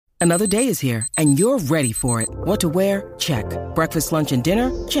Another day is here, and you're ready for it. What to wear? Check. Breakfast, lunch, and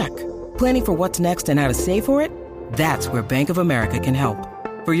dinner? Check. Planning for what's next and how to save for it? That's where Bank of America can help.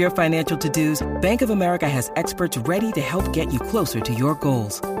 For your financial to-dos, Bank of America has experts ready to help get you closer to your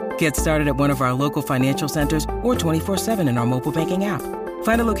goals. Get started at one of our local financial centers or 24/7 in our mobile banking app.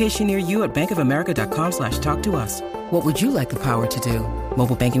 Find a location near you at bankofamerica.com/talktous. What would you like the power to do?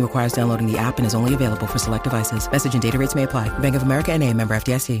 Mobile banking requires downloading the app and is only available for select devices. Message and data rates may apply. Bank of America N.A., member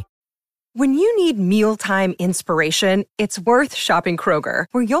FDIC. When you need mealtime inspiration, it's worth shopping Kroger,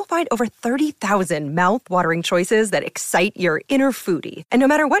 where you'll find over 30,000 mouth-watering choices that excite your inner foodie. And no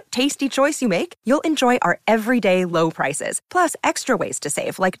matter what tasty choice you make, you'll enjoy our everyday low prices, plus extra ways to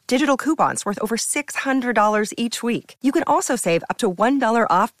save, like digital coupons worth over $600 each week. You can also save up to $1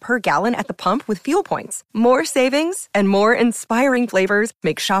 off per gallon at the pump with fuel points. More savings and more inspiring flavors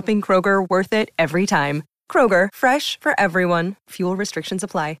make shopping Kroger worth it every time. Kroger, fresh for everyone. Fuel restrictions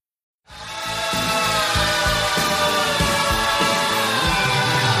apply.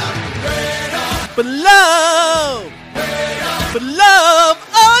 For love,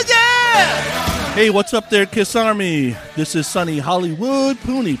 oh yeah! Hey, what's up there, Kiss Army? This is Sonny Hollywood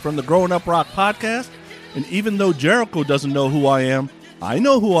Pooney from the Growing Up Rock podcast, and even though Jericho doesn't know who I am, I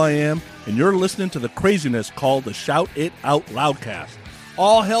know who I am, and you're listening to the craziness called the Shout It Out Loudcast.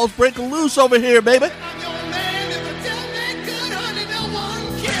 All hell's breaking loose over here, baby!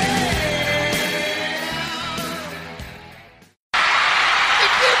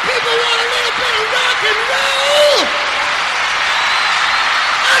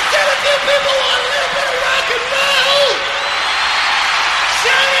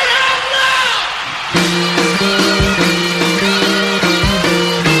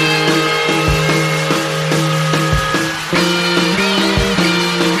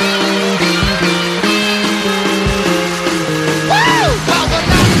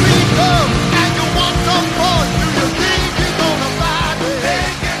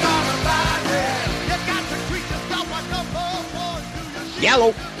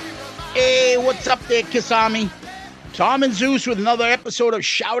 Yellow. Hey, what's up there, Kiss Army? Tom and Zeus with another episode of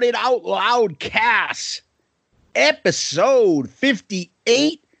Shout It Out Loud Cast. Episode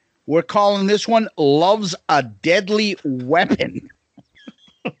 58. We're calling this one Love's a Deadly Weapon.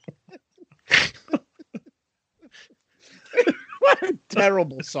 What a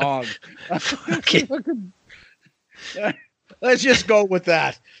terrible song. Okay. Let's just go with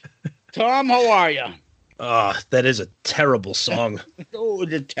that. Tom, how are you? That is a terrible song. Oh,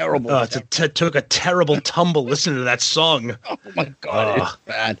 it's a terrible. Took a terrible tumble listening to that song. Oh my God, it's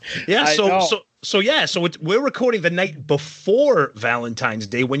bad. Yeah, we're recording the night before Valentine's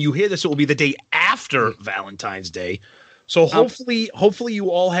Day. When you hear this, it will be the day after Valentine's Day. So hopefully you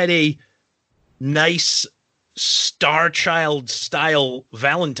all had a nice Star Child style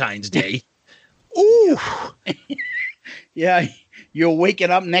Valentine's Day. Ooh, yeah, you're waking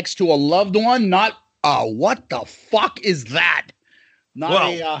up next to a loved one, not. What the fuck is that? Not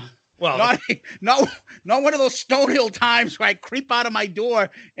one of those Stonehill times where I creep out of my door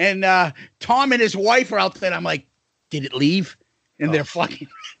and Tom and his wife are out there. And I'm like, did it leave? And they're fucking.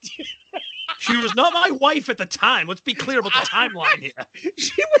 She was not my wife at the time. Let's be clear about the timeline here.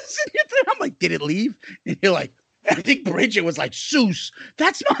 She was in there. I'm like, did it leave? And you're like, I think Bridget was like, Seuss,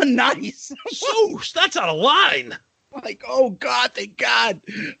 that's not nice. Seuss, that's out of line. Like, oh God, thank God.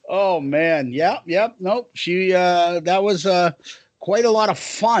 Oh man. Yep. Nope. She, that was, quite a lot of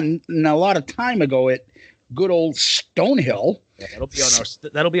fun and a lot of time ago at good old Stonehill. Yeah,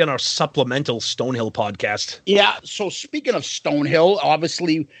 that'll be on our supplemental Stonehill podcast. Yeah. So speaking of Stonehill,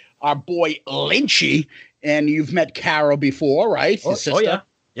 obviously our boy Lynchy, and you've met Carol before, right? His sister, yeah.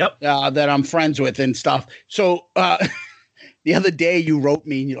 Yep. That I'm friends with and stuff. So, the other day you wrote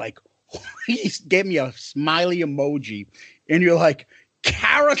me and you're like, he gave me a smiley emoji, and you're like,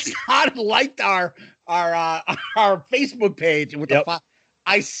 Kara liked our Facebook page with the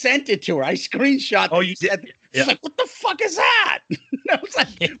I sent it to her. I screenshot. Oh, you did? She's like, what the fuck is that? I was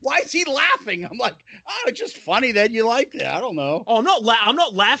like, why is he laughing? I'm like, it's just funny that you liked it. I don't know. Oh, I'm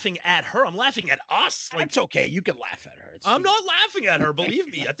not laughing at her. I'm laughing at us. Like, it's okay. You can laugh at her. I'm not laughing at her.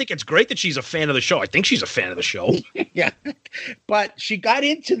 Believe me. I think it's great that she's a fan of the show. I think she's a fan of the show. Yeah. But she got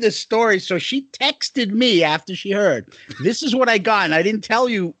into this story. So she texted me after she heard. This is what I got. And I didn't tell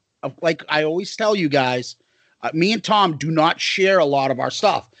you, like I always tell you guys, me and Tom do not share a lot of our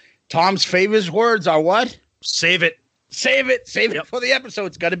stuff. Tom's favorite words are what? Save it. Save it for the episode.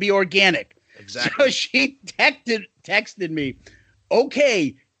 It's got to be organic. Exactly. So she texted me,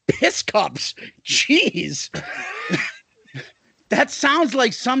 okay, piss cups. Jeez. That sounds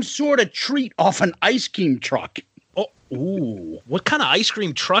like some sort of treat off an ice cream truck. Ooh, what kind of ice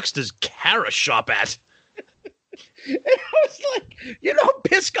cream trucks does Kara shop at? And I was like,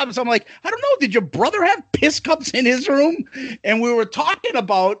 piss cups. I'm like, I don't know. Did your brother have piss cups in his room? And we were talking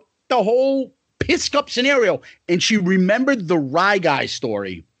about the whole piss cup scenario. And she remembered the Rye Guy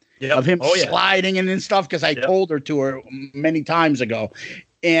story of him sliding in and stuff, because I told her to her many times ago.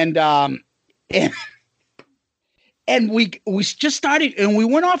 And we just started, and we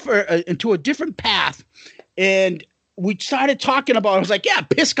went off into a different path. And we started talking about, I was like, yeah,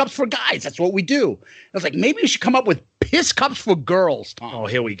 piss cups for guys. That's what we do. I was like, maybe we should come up with piss cups for girls, Tom. Oh,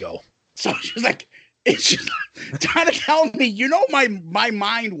 here we go. So she's like, it's just trying to tell me, my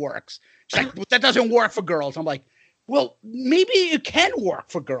mind works. She's like, but that doesn't work for girls. I'm like, well, maybe it can work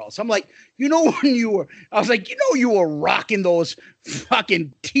for girls. I'm like, you were rocking those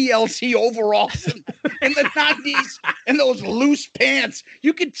fucking TLC overalls in the 90s and those loose pants.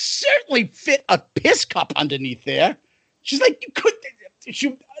 You could certainly fit a piss cup underneath there. She's like, you could.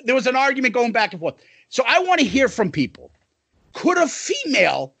 There was an argument going back and forth. So I want to hear from people. Could a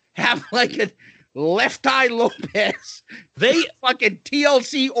female have like a Left Eye Lopez, they fucking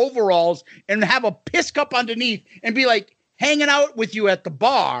TLC overalls, and have a piss cup underneath and be like hanging out with you at the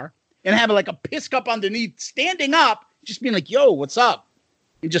bar and have like a piss cup underneath, standing up, just being like, yo, what's up?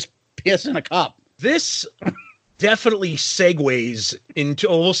 And just piss in a cup. This definitely segues into,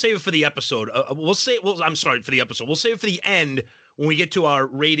 we'll save it for the episode. I'm sorry for the episode. We'll save it for the end when we get to our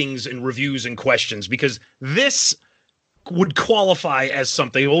ratings and reviews and questions, because this would qualify as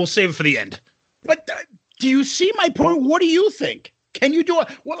something. We'll save it for the end. But do you see my point? What do you think? Can you do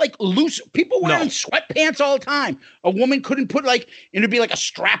loose? People wearing sweatpants all the time. A woman couldn't put it'd be like a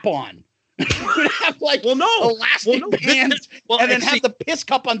strap on. You could have elastic pants and then have the piss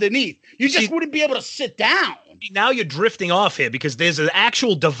cup underneath. You just wouldn't be able to sit down. Now you're drifting off here, because there's an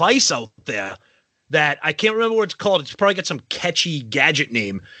actual device out there that I can't remember what it's called. It's probably got some catchy gadget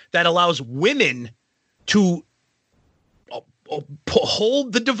name that allows women to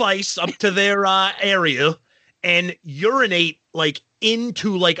hold the device up to their area and urinate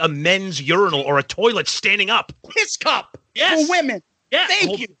into a men's urinal or a toilet standing up. Piss cup for women. Yeah.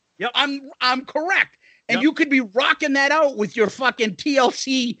 Thank you. Yep. I'm correct. And you could be rocking that out with your fucking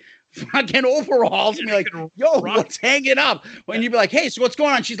TLC fucking overalls and be like, yo, what's hanging up? When you'd be like, hey, so what's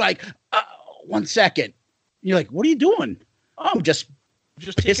going on? She's like, 1 second. You're like, what are you doing? Oh, I'm just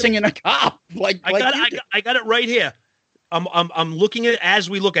pissing in a cup. I got it right here. I'm looking at it as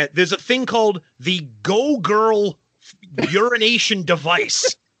we look at. There's a thing called the Go Girl urination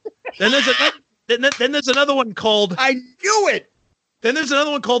device. Then there's another one called. I knew it. Then there's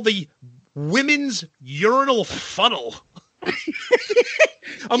another one called the Women's Urinal Funnel.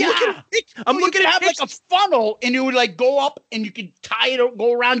 I'm looking at like a funnel, and it would go up, and you could tie it,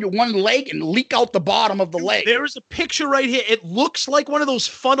 go around your one leg, and leak out the bottom of the leg. There is a picture right here. It looks like one of those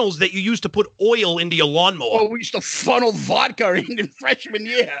funnels that you use to put oil into your lawnmower. Oh, we used to funnel vodka in freshman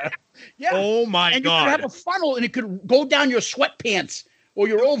year. Yeah. Oh my and God! You could have a funnel, and it could go down your sweatpants or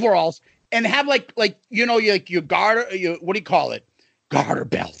your overalls, and have your garter. What do you call it? Garter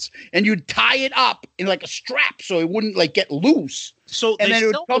belts, and you'd tie it up in a strap so it wouldn't get loose. So and then it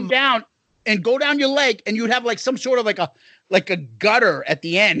would come down and go down your leg, and you'd have some sort of a gutter at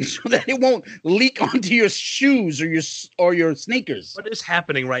the end so that it won't leak onto your shoes or your sneakers. What is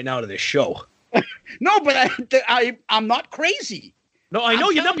happening right now to this show? No, but I'm not crazy. No, I know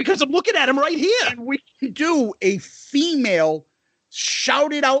you're not, because I'm looking at him right here. And we can do a female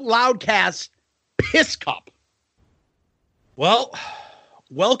shout it out loudcast piss cup. Well,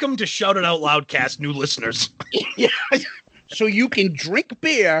 welcome to Shout It Out Loudcast, new listeners. Yeah. So you can drink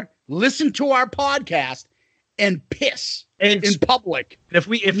beer, listen to our podcast, and piss in public. And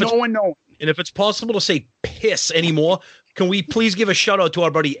if no one knows. And if it's possible to say piss anymore, can we please give a shout out to our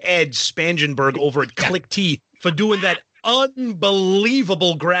buddy Ed Spangenberg over at Click T for doing that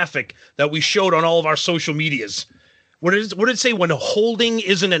unbelievable graphic that we showed on all of our social medias. What did it say? When holding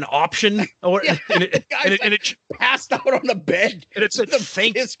isn't an option, or and it passed out on the bed, and it said,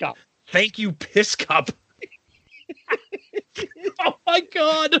 "Thank you, piss cup." Oh my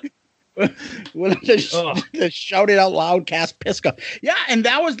God! The shout it out loud cast piss cup. Yeah, and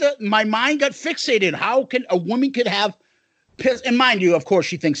that was my mind got fixated. How can a woman could have piss? And mind you, of course,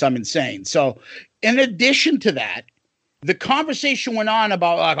 she thinks I'm insane. So, in addition to that, the conversation went on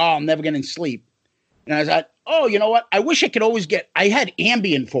about I'm never getting sleep, and I was like, oh, you know what? I wish I could always I had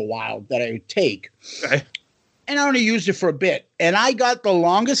Ambien for a while that I would take. Okay. And I only used it for a bit. And I got the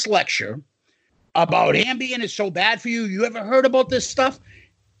longest lecture about Ambien is so bad for you. You ever heard about this stuff?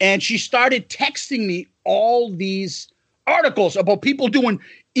 And she started texting me all these articles about people doing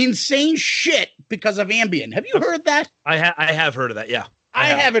insane shit because of Ambien. Have you heard that? I have heard of that. Yeah. I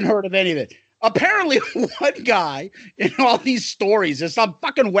haven't heard of any of it. Apparently, one guy in all these stories, there's some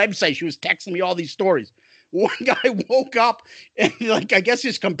fucking website. She was texting me all these stories. One guy woke up and I guess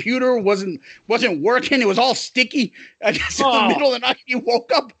his computer wasn't working. It was all sticky. I guess in the middle of the night he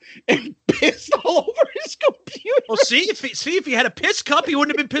woke up and pissed all over his computer. Well, see if he had a piss cup, he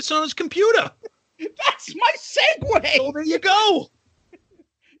wouldn't have been pissing on his computer. That's my segue. Oh, there you go.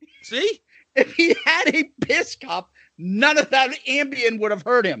 See, if he had a piss cup, none of that Ambien would have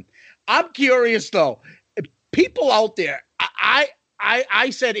hurt him. I'm curious though. People out there, I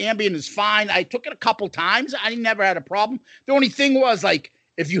said Ambien is fine. I took it a couple times. I never had a problem. The only thing was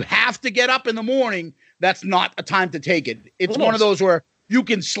if you have to get up in the morning, that's not a time to take it. It's one of those where you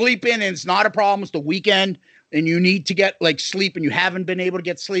can sleep in and it's not a problem. It's the weekend and you need to get sleep and you haven't been able to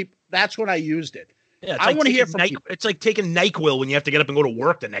get sleep. That's when I used it. Yeah, I want to hear from people. It's like taking NyQuil when you have to get up and go to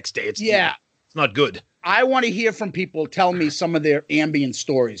work the next day. It's not good. I want to hear from people. Tell me some of their Ambien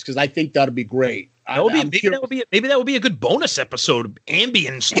stories because I think that'll be great. Maybe that would be a good bonus episode.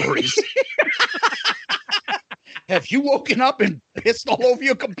 Ambien stories. Have you woken up and pissed all over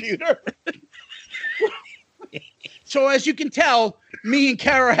your computer? So as you can tell, me and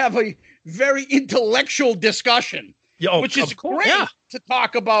Kara have a very intellectual discussion, which is great to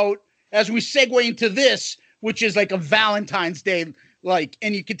talk about as we segue into this, which is like a Valentine's Day.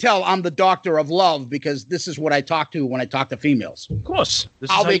 And you can tell I'm the doctor of love because this is what I talk to when I talk to females. Of course.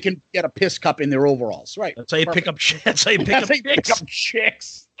 How they can get a piss cup in their overalls. Right. That's how you pick up chicks.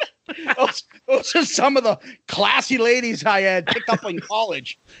 Those are some of the classy ladies I had picked up in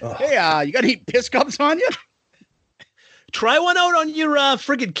college. Hey, you got any piss cups on you? Try one out on your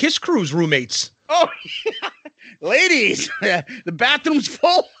friggin' Kiss Cruise roommates. Oh, yeah. Ladies, the bathroom's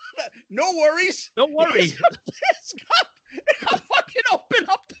full. No worries. Don't worry. Piss cup. I'll fucking open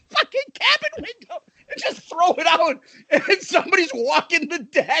up the fucking cabin window and just throw it out. And somebody's walking the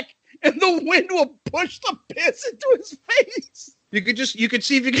deck and the wind will push the piss into his face. You could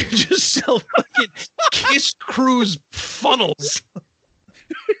see if you could just sell fucking Kiss Cruise funnels.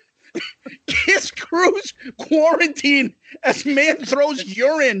 Kiss Cruise quarantine as man throws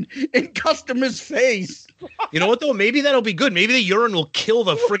urine in customer's face. You know what, though? Maybe that'll be good. Maybe the urine will kill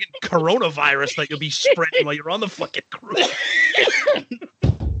the friggin' coronavirus that you'll be spreading while you're on the fucking cruise.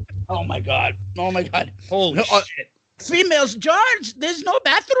 Oh, my God. Holy shit. Females, George, there's no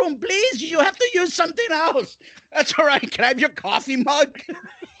bathroom, please. You have to use something else. That's all right. Can I have your coffee mug?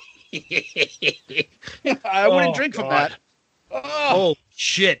 I wouldn't drink from that. Oh,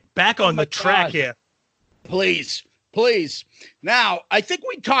 shit. Back on the track here. Please. Now, I think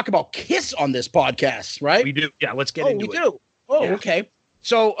we talk about Kiss on this podcast, right? We do. Yeah, let's get into it. We do. Oh, yeah. Okay.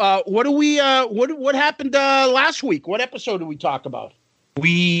 So, what happened last week? What episode did we talk about?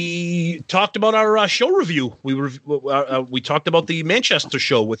 We talked about our show review. We talked about the Manchester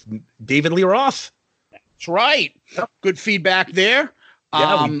show with David Lee Roth. That's right. Yep. Good feedback there.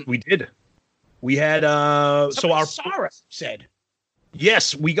 Yeah, we did. We had Sarah said.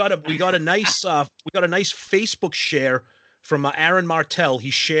 Yes, we got a nice Facebook share from Aaron Martell. He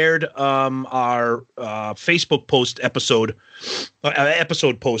shared our Facebook episode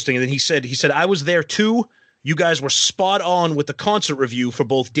posting, and then he said I was there too. You guys were spot on with the concert review for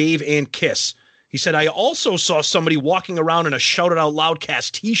both Dave and Kiss. He said, I also saw somebody walking around in a Shout It Out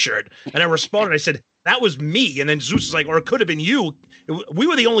Loudcast t-shirt. And I responded, I said, that was me. And then Zeus is like, or it could have been you. We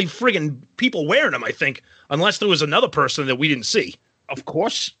were the only friggin' people wearing them, I think, unless there was another person that we didn't see. Of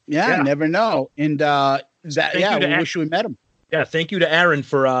course. Yeah. Never know. And we wish we met him. Yeah, thank you to Aaron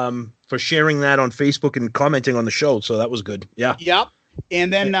for sharing that on Facebook and commenting on the show. So that was good. Yeah. Yep.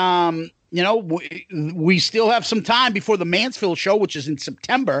 And then we still have some time before the Mansfield show, which is in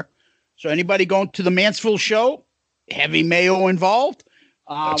September. So anybody going to the Mansfield show, heavy Mayo involved.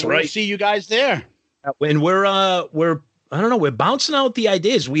 That's right. We'll see you guys there. And we're bouncing out the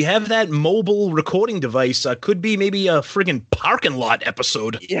ideas. We have that mobile recording device. Could be maybe a friggin' parking lot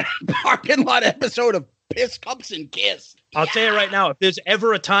episode. Yeah, parking lot episode of Piss Cups and Kiss. I'll tell you right now, if there's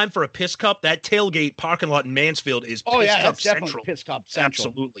ever a time for a piss cup, that tailgate parking lot in Mansfield is Piss Cup Central. Definitely Piss Cup Central.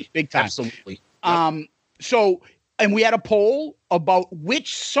 Absolutely. Big time. Absolutely. And we had a poll about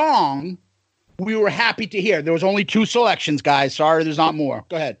which song we were happy to hear. There was only 2 selections, guys. Sorry, there's not more.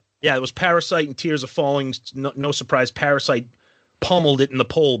 Go ahead. Yeah, it was Parasite and Tears Are Falling. No surprise, Parasite pummeled it in the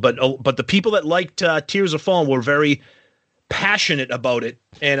poll. But the people that liked Tears Are Falling were very passionate about it.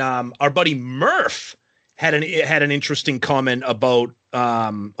 And our buddy Murph had an interesting comment about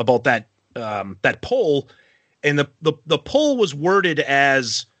that poll, and the poll was worded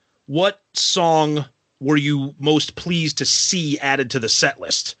as, what song were you most pleased to see added to the set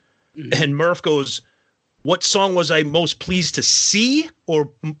list? Mm-hmm. And Murph goes, what song was I most pleased to see or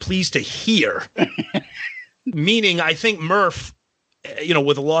pleased to hear? Meaning, I think Murph,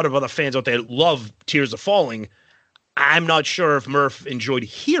 with a lot of other fans out there, love Tears Are Falling. I'm not sure if Murph enjoyed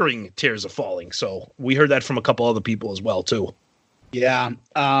hearing Tears Are Falling. So we heard that from a couple other people as well, too. Yeah.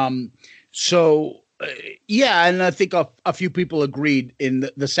 And I think a few people agreed. In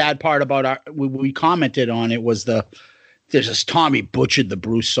the sad part about we commented on it was there's this Tommy butchered the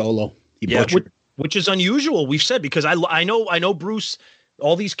Bruce solo. He butchered. Which is unusual, we've said, because I know Bruce,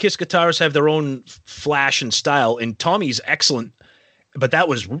 all these Kiss guitarists have their own flash and style, and Tommy's excellent. But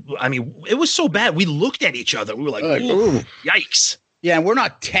it was so bad. We looked at each other. We were like, ooh, yikes. Yeah, and we're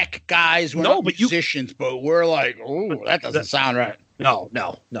not tech guys. We're not musicians, but we're like, ooh, that doesn't sound right. No.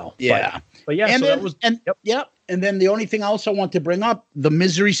 Yeah. But yeah, and so then, that was... Yep. And then the only thing else I want to bring up, the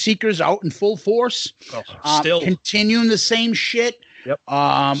Misery Seekers out in full force. Still. Continuing the same shit. Yep. Lip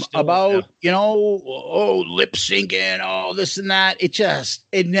syncing, this and that.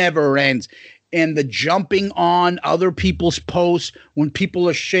 It never ends. And the jumping on other people's posts when people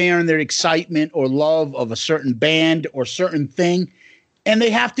are sharing their excitement or love of a certain band or certain thing, and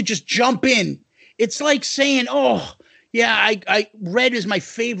they have to just jump in. It's like saying, I red is my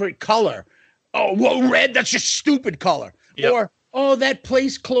favorite color. Oh, well, red, that's just stupid color. Yep. Or, that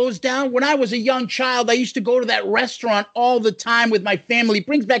place closed down. When I was a young child, I used to go to that restaurant all the time with my family. It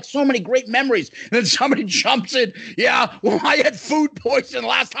brings back so many great memories. And then somebody jumps in. Yeah, well, I had food poisoning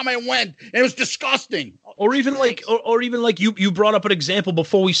last time I went, and it was disgusting. Or even like you brought up an example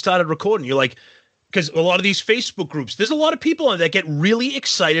before we started recording. You're like, because a lot of these Facebook groups, there's a lot of people on that get really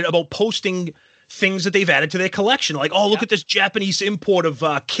excited about posting things that they've added to their collection. Like, look at this Japanese import of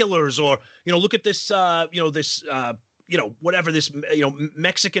Killers, or, look at this, whatever this,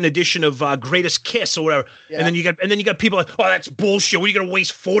 Mexican edition of Greatest Kiss or whatever. Yeah. And then you got people like, oh, that's bullshit. What are you going to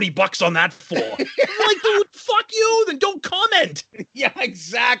waste $40 on that for? I'm like, dude, fuck you. Then don't comment. Yeah,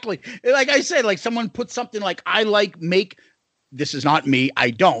 exactly. Like I said, like someone put something like, this is not me. I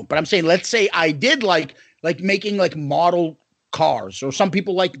don't, but I'm saying, let's say I did like making like model cars, or some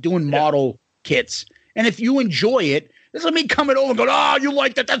people like doing model kits. And if you enjoy it, this is me coming over and going, oh, you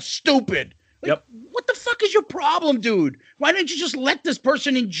like that? That's stupid. Like, what the fuck is your problem, dude? Why didn't you just let this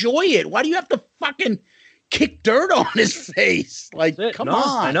person enjoy it? Why do you have to fucking kick dirt on his face? Like, come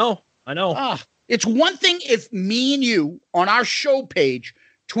on. I know. It's one thing if me and you on our show page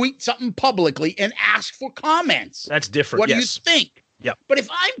tweet something publicly and ask for comments. That's different. What do you think? Yep. But if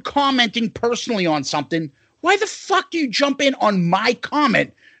I'm commenting personally on something, why the fuck do you jump in on my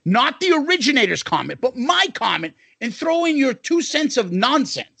comment, not the originator's comment, but my comment, and throw in your 2 cents of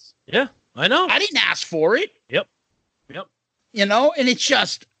nonsense? Yeah. I know. I didn't ask for it. Yep. And it's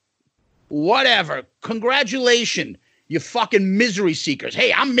just whatever. Congratulations, you fucking misery seekers.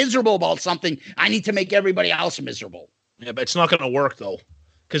 Hey, I'm miserable about something. I need to make everybody else miserable. Yeah, but it's not going to work, though.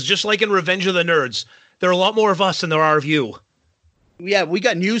 Because just like in Revenge of the Nerds, there are a lot more of us than there are of you. Yeah, we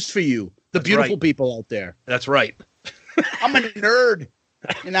got news for you. That's beautiful people out there. That's right. I'm a nerd.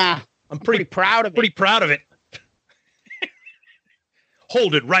 I'm pretty proud of it. Pretty proud of it.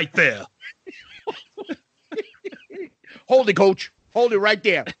 Hold it right there. Hold it, coach. Hold it right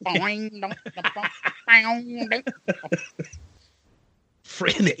there. Friggin'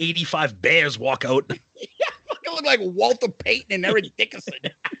 the 85 Bears walk out. Yeah, fucking look like Walter Payton and Eric Dickerson.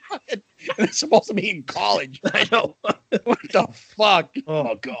 And they're supposed to be in college. I know. What the fuck?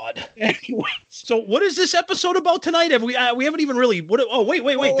 Oh, God. Anyway. So what is this episode about tonight? We haven't even really...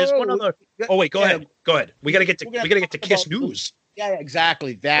 wait. There's one other... Oh, wait, go ahead. We got to get to Kiss news. Yeah,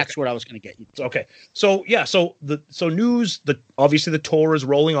 exactly. That's what I was going to get you. Okay. So news, obviously the tour is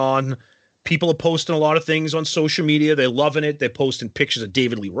rolling on. People are posting a lot of things on social media. They're loving it. They're posting pictures of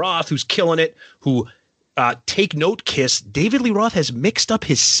David Lee Roth, who's killing it, take note, Kiss, David Lee Roth has mixed up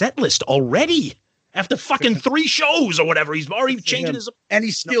his set list already after fucking 3 shows or whatever. He's already changing his... And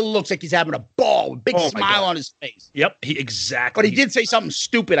he still looks like he's having a ball, big smile on his face. Yep, exactly. But he did say something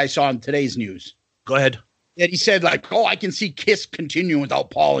stupid I saw in today's news. Go ahead. That he said, like, I can see Kiss continuing without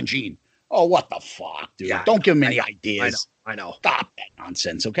Paul and Gene. Oh, what the fuck, dude? Yeah, Don't give him any ideas. I know. Stop that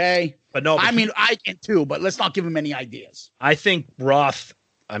nonsense, okay? But no, I can too, but let's not give him any ideas. I think Roth,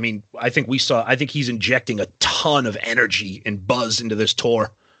 I think he's injecting a ton of energy and buzz into this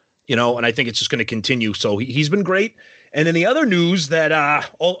tour, and I think it's just going to continue. So he's been great. And then the other news that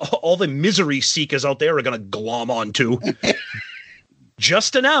all the misery seekers out there are going to glom onto.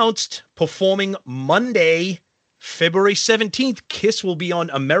 Just announced, performing Monday, February 17th, Kiss will be on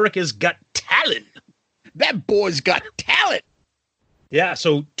America's Got Talent. That boy's got talent. Yeah,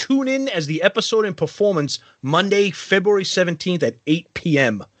 so tune in as the episode and performance Monday, February 17th at 8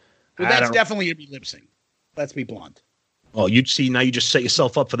 p.m. Well, that's definitely going to be lip sync. Let's be blunt. Oh, you'd see, now you just set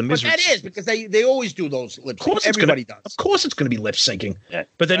yourself up for the misery. But that is, because they always do those lip syncs. Everybody does. Of course it's going to be lip syncing. Yeah,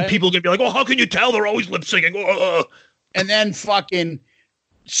 but then people are going to be like, oh, how can you tell they're always lip syncing? And then fucking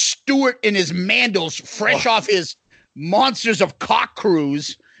Stewart in his Mandals, fresh off his Monsters of Cock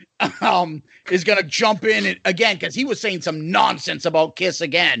cruise, is going to jump in and, again, because he was saying some nonsense about Kiss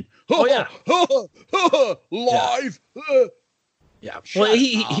again. Oh, yeah. Live. Yeah. Well,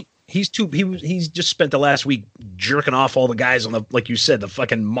 he's just spent the last week jerking off all the guys on the, like you said, the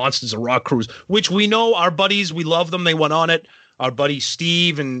fucking Monsters of Rock cruise, which we know our buddies, we love them. They went on it. Our buddy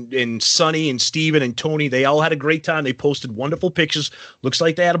Steve and Sonny and Steven and Tony, they all had a great time. They posted wonderful pictures. Looks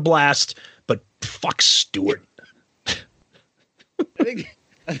like they had a blast, but fuck Stewart.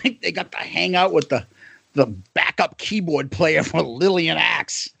 I think they got to hang out with the backup keyboard player for Lillian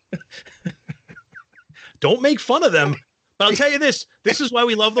Axe. Don't make fun of them. But I'll tell you this. This is why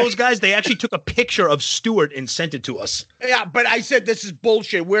we love those guys. They actually took a picture of Stewart and sent it to us. Yeah, but I said this is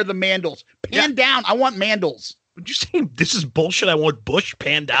bullshit. We're the Mandals. Pan down. I want Mandals. Would you say this is bullshit? I want Bush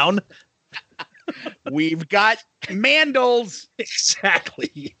pan down. We've got Mandals.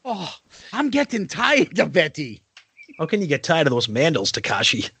 Exactly. Oh, I'm getting tired of Betty. How can you get tired of those Mandals,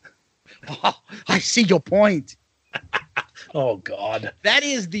 Takashi? Oh, I see your point. Oh, God. That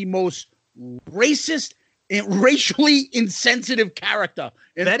is the most racist and racially insensitive character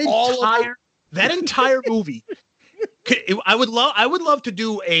in that entire movie. I would love to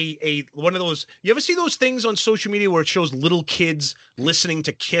do a one of those. You ever see those things on social media where it shows little kids listening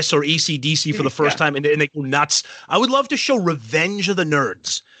to Kiss or AC/DC for the first time and they go nuts? I would love to show Revenge of the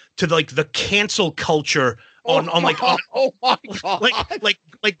Nerds to like the cancel culture on my God.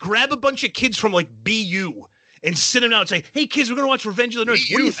 like grab a bunch of kids from like BU and sit them out and say, "Hey kids, we're gonna watch Revenge of the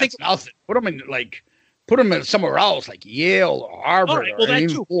Nerds. What do you think?" Nothing. Put them in somewhere else, like Yale or Harvard. All right, well, that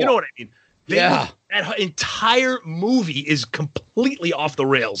too. You know what I mean? That entire movie is completely off the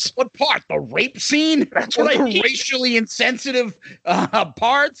rails. What part? The rape scene? That's what I mean. Racially insensitive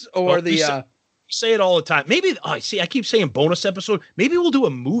parts, or we say it all the time. Maybe I keep saying bonus episode. Maybe we'll do a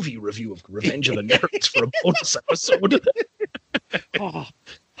movie review of Revenge of the Nerds for a bonus episode. Oh,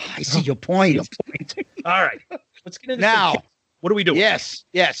 I see your point. All right, let's get into now. What are we doing? Yes.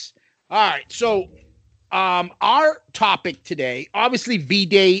 All right. So, our topic today, obviously,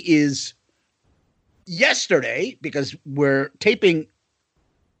 V-Day is yesterday because we're taping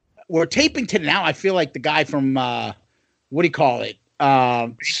today. Now I feel like the guy from what do you call it?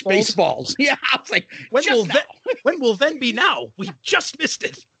 Spaceballs. Yeah, I was like, when will then be now? We just missed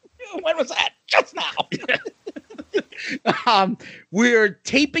it. When was that? Just now. We're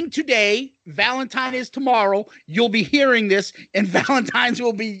taping today. Valentine is tomorrow. You'll be hearing this, and Valentine's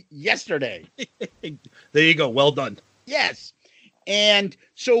will be yesterday. There you go. Well done. Yes. And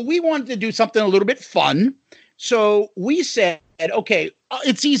so we wanted to do something a little bit fun. So we said, okay,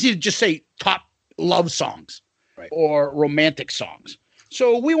 it's easy to just say top love songs or romantic songs.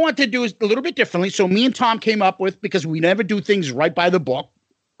 So we want to do it a little bit differently. So me and Tom came up with, because we never do things right by the book.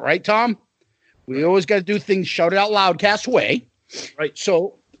 Right, Tom? We always got to do things shout it out loudcast way. Right.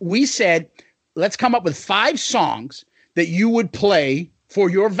 So we said, let's come up with 5 songs that you would play for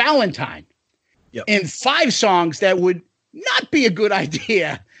your Valentine. Yep. And 5 songs that would not be a good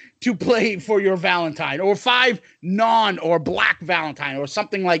idea to play for your Valentine, or 5 non or black Valentine or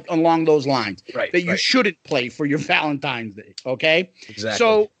something like along those lines that you shouldn't play for your Valentine's Day. Okay. Exactly.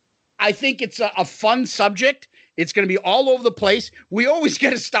 So I think it's a fun subject. It's going to be all over the place. We always got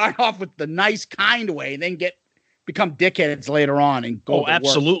to start off with the nice, kind way, and then become dickheads later on and go. Oh,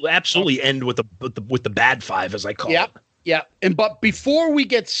 absolutely. End with the bad 5, as I call it. Yeah. But before we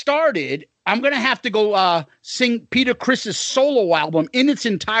get started, I'm going to have to go sing Peter Criss's solo album in its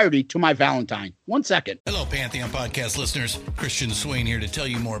entirety to my Valentine. 1 second. Hello, Pantheon podcast listeners. Christian Swain here to tell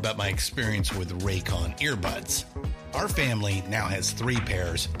you more about my experience with Raycon earbuds. Our family now has 3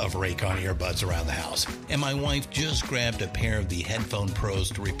 pairs of Raycon earbuds around the house, and my wife just grabbed a pair of the Headphone Pros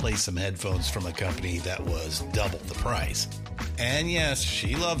to replace some headphones from a company that was double the price. And yes,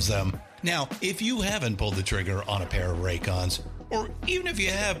 she loves them. Now, if you haven't pulled the trigger on a pair of Raycons, or even if you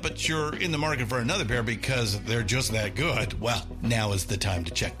have, but you're in the market for another pair because they're just that good, well, now is the time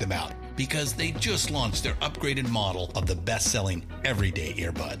to check them out, because they just launched their upgraded model of the best-selling everyday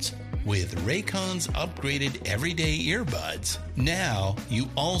earbuds. With Raycon's upgraded everyday earbuds, now you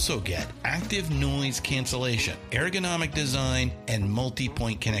also get active noise cancellation, ergonomic design, and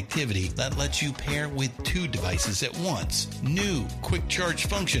multi-point connectivity that lets you pair with 2 devices at once. New quick charge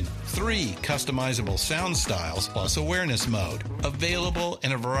function, 3 customizable sound styles, plus awareness mode. Available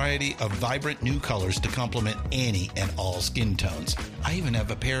in a variety of vibrant new colors to complement any and all skin tones. I even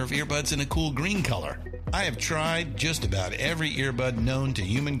have a pair of earbuds in a cool green color. I have tried just about every earbud known to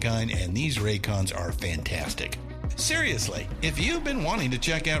humankind, and these Raycons are fantastic. Seriously, if you've been wanting to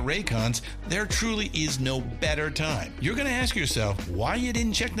check out Raycons, there truly is no better time. You're going to ask yourself why you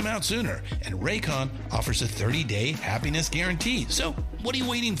didn't check them out sooner, and Raycon offers a 30-day happiness guarantee. So what are you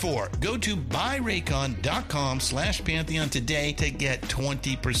waiting for? Go to buyraycon.com/Pantheon today to get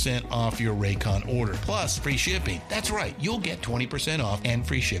 20% off your Raycon order, plus free shipping. That's right, you'll get 20% off and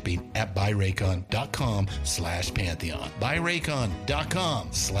free shipping at buyraycon.com/Pantheon.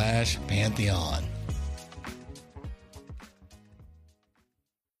 buyraycon.com/Pantheon.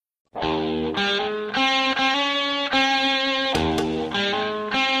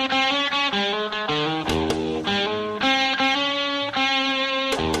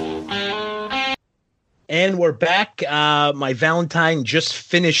 And we're back. My Valentine just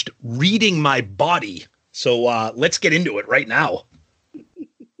finished reading my body. So let's get into it right now.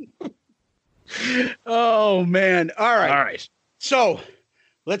 Oh, man. All right. So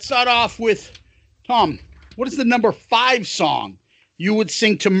let's start off with, Tom, what is the number 5 song you would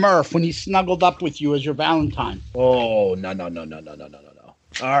sing to Murph when he snuggled up with you as your Valentine? Oh, no.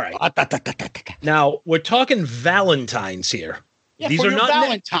 All right. Now, we're talking Valentines here. Yeah, these are not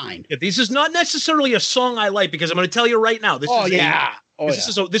Valentine. This is not necessarily a song I like, because I'm going to tell you right now. This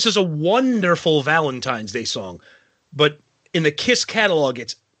is a wonderful Valentine's Day song, but in the Kiss catalog,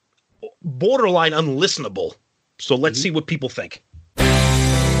 it's borderline unlistenable. So let's see what people think.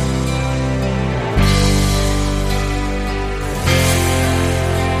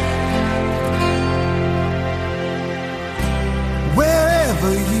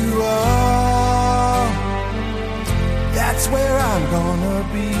 Wherever you are, that's where I'm gonna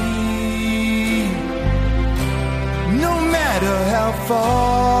be. No matter how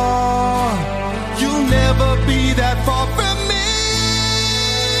far, you'll never be that far from me.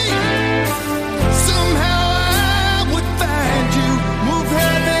 Somehow I would find you, move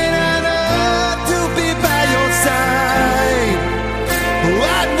heaven and earth to be by your side.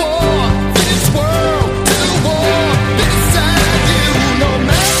 I'd walk this world to war beside you. No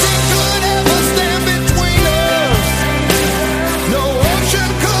mountain could ever stand between us. No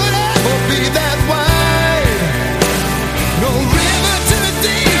ocean could ever be that wide. No river too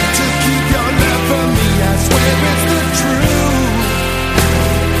deep to keep your love from me. I swear it's the truth.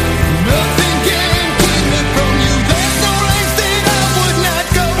 Nothing can keep me from you. There's no length that I would not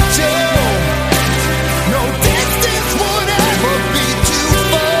go to. No distance would ever be too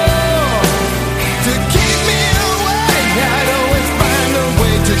far to keep me away. I'd always find a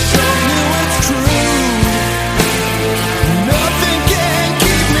way to show you it's true. Nothing can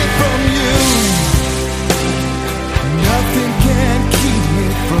keep me from you. Nothing can keep me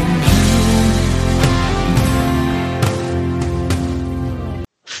from you.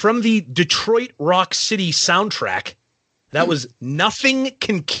 From the Detroit Rock City soundtrack, that was Nothing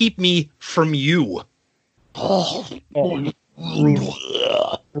Can Keep Me From You.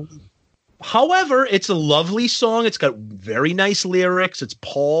 However, it's a lovely song. It's got very nice lyrics. It's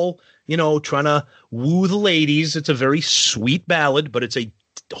Paul, trying to woo the ladies. It's a very sweet ballad, but it's a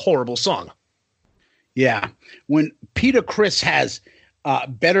horrible song. Yeah. When Peter Criss has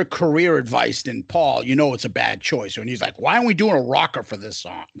better career advice than Paul, it's a bad choice. When he's like, why aren't we doing a rocker for this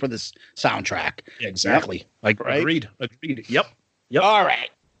song, for this soundtrack? Exactly. Right? Agreed. Yep. All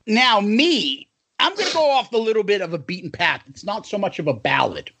right. Now, I'm going to go off a little bit of a beaten path. It's not so much of a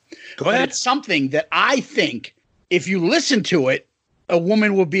ballad. Go ahead. It's something that I think if you listen to it, a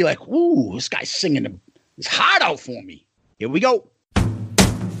woman will be like, ooh, this guy's singing his heart out for me. Here we go.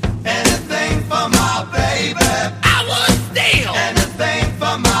 Anything for my baby, I would steal. Anything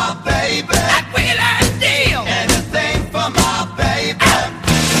for my baby, I'd wheel and deal. Anything for my baby.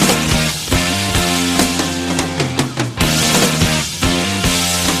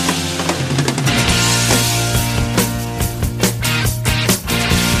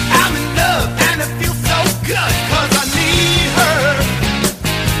 I'm in love and it feels so good, 'cause I need her.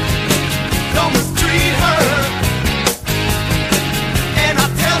 Don't mistreat her.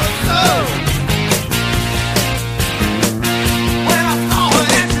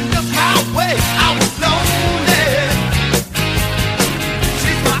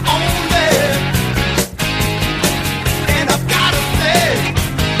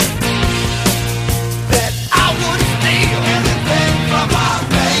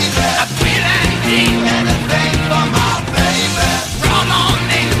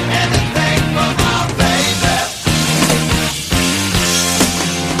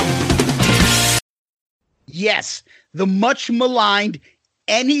 yes, the much maligned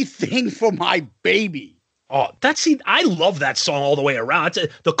Anything for My Baby. Oh, I love that song all the way around.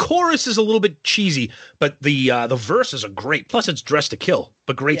 The chorus is a little bit cheesy, but the verses are great. Plus, it's Dressed to Kill,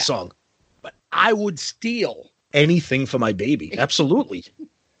 but great song. But I would steal anything for my baby. Absolutely.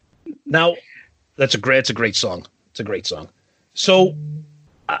 Now, it's a great song. It's a great song. So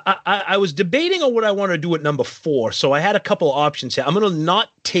I was debating on what I want to do at number 4. So I had a couple of options here. I'm going to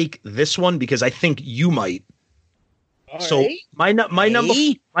not take this one because I think you might. All so right. my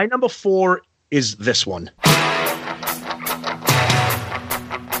number 4 is this one.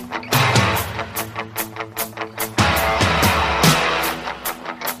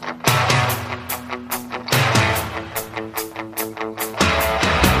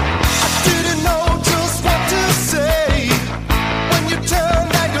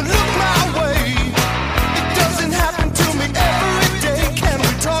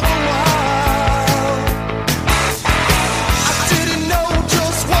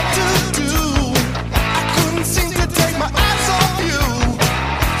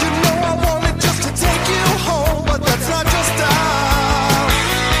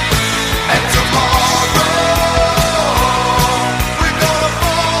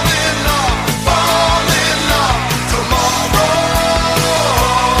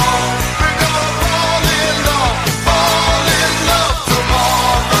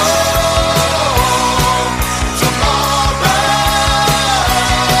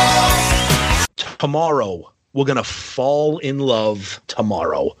 Tomorrow, we're going to fall in love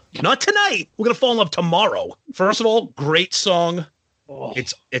tomorrow. Not tonight. We're going to fall in love tomorrow. First of all, great song. Oh.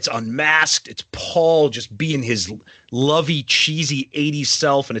 It's unmasked. It's Paul just being his lovey, cheesy 80s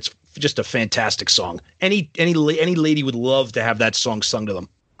self, and it's just a fantastic song. Any lady would love to have that song sung to them.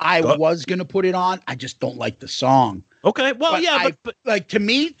 I was going to put it on. I just don't like the song. Okay. Well, but like to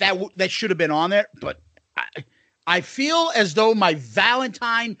me, that should have been on there, but I feel as though my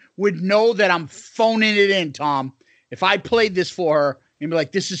Valentine would know that I'm phoning it in, Tom. If I played this for her and be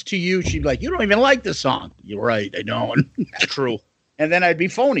like, this is to you, she'd be like, you don't even like the song. You're right, I don't. That's true. And then I'd be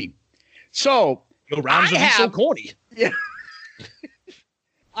phony. So your rounds would be so corny. Yeah.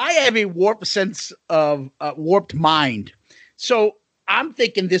 I have a warped sense of warped mind. So I'm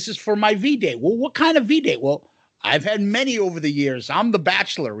thinking this is for my V-Day. Well, what kind of V-Day? Well, I've had many over the years. I'm the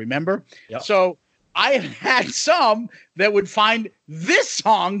Bachelor, remember? Yep. So I have had some that would find this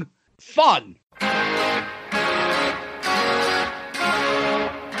song fun.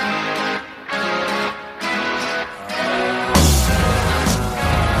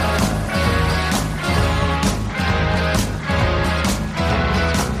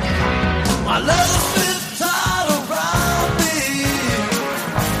 My love is tied around me.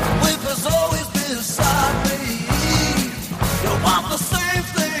 Whip has always been beside me. You want the same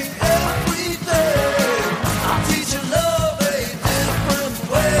thing every day. I'll teach you love a different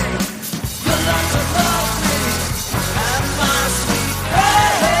way. You learn to love me and my sweet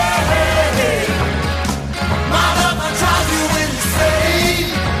baby. My love will drive you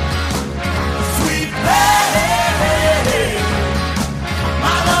insane. Sweet baby.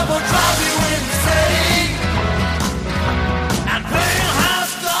 My love will drive you insane. And pain has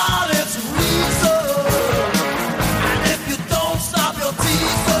got its reason. And if you don't stop your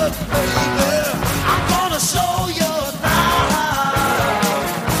teasing, baby, I'm gonna show you now.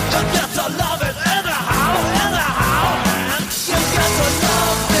 You get to love it anyhow. And you get to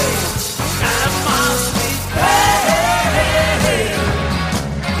love me and my sweet baby.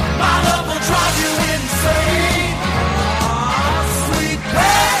 My love will drive you insane. Sweet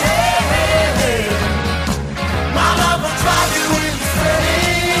baby, my love will drive you insane.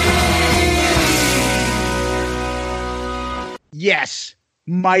 Yes,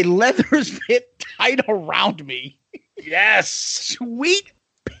 my leathers fit tight around me. Yes. Sweet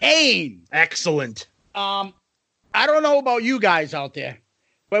pain. Excellent. I don't know about you guys out there,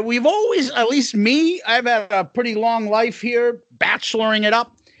 but we've always, at least me, I've had a pretty long life here, bacheloring it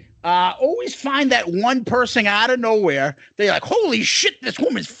up. Always find that one person out of nowhere, they're like, holy shit, this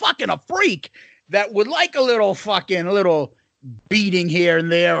woman's fucking a freak, that would like a little beating here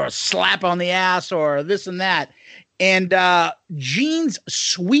and there, or a slap on the ass, or this and that. And Jean's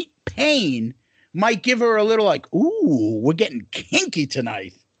sweet pain might give her a little like, ooh, we're getting kinky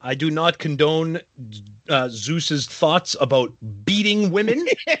tonight. I do not condone Zeus's thoughts about beating women.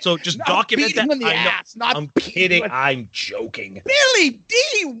 So just document that. I'm kidding. I'm joking. Billy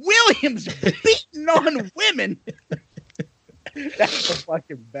D. Williams beating on women. That's the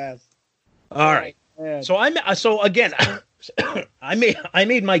fucking best. All right. Man. So I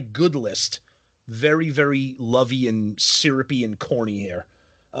made my good list very, very lovey and syrupy and corny here.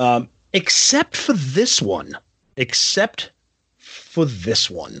 except for this one. Except for this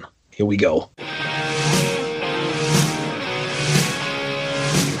one. Here we go.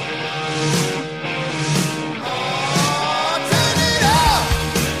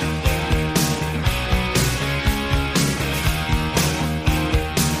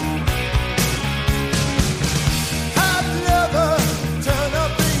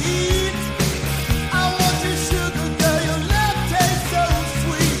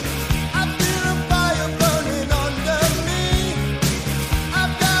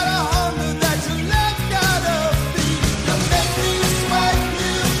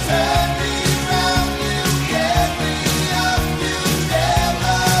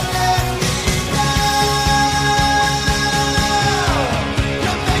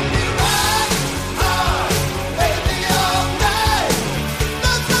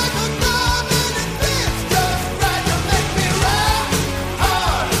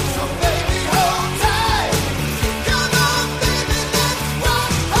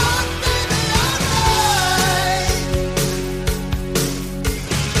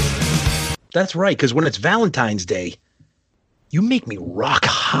 That's right, because when it's Valentine's Day, you make me rock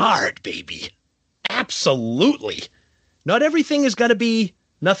hard, baby. Absolutely. Not everything is going to be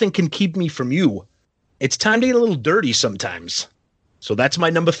nothing can keep me from you. It's time to get a little dirty sometimes. So that's my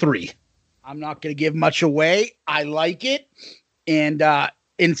number 3. I'm not going to give much away. I like it. And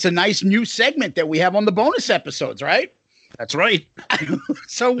it's a nice new segment that we have on the bonus episodes, right? That's right.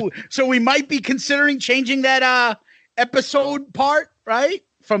 So we might be considering changing that episode part, right?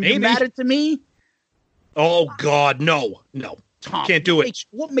 From You Mattered to Me? Oh, God, no. Tom, can't do it.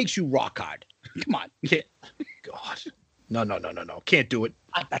 What makes you rock hard? Come on. Can't. God. No. Can't do it.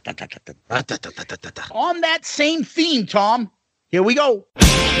 On that same theme, Tom, here we go.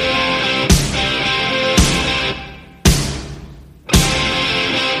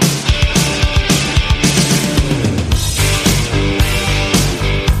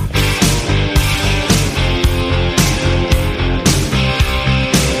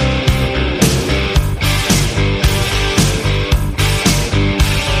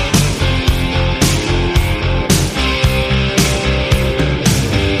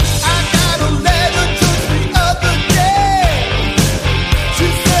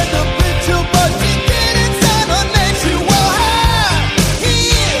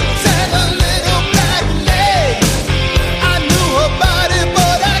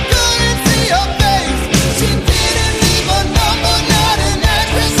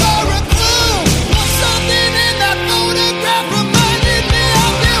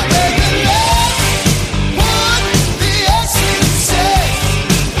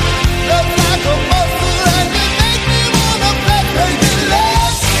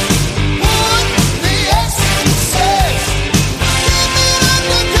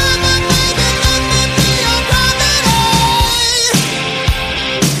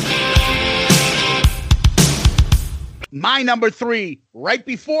 My number 3, right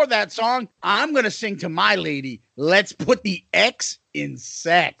before that song, I'm going to sing to my lady, Let's Put the X in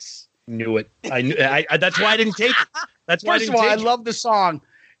Sex. Knew it. I knew. That's why I didn't take it. That's why First of all, I love the song.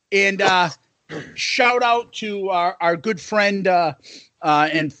 And shout out to our good friend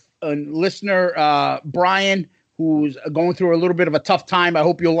and listener, Brian, who's going through a little bit of a tough time. I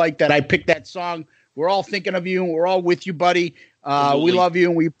hope you'll like that I picked that song. We're all thinking of you, and we're all with you, buddy. We love you,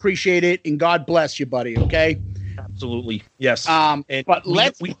 and we appreciate it, and God bless you, buddy, okay? Absolutely. Yes. But go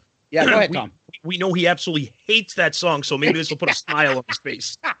ahead, Tom. We know he absolutely hates that song, so maybe this will put a smile on his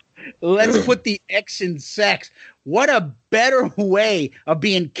face. Let's put the X in sex. What a better way of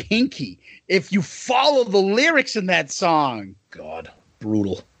being kinky if you follow the lyrics in that song. God,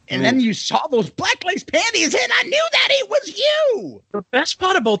 brutal. And then you saw those black lace panties, and I knew that it was you. The best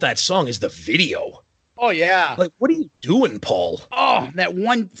part about that song is the video. Oh, yeah. Like, what are you doing, Paul? Oh, that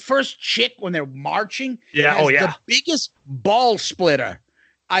one first chick when they're marching. Yeah, oh, yeah. The biggest ball splitter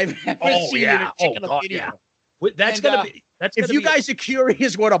I've ever seen in a chick in a video. Yeah. That's going to be... If you guys are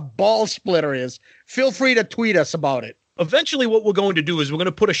curious what a ball splitter is, feel free to tweet us about it. Eventually, what we're going to do is we're going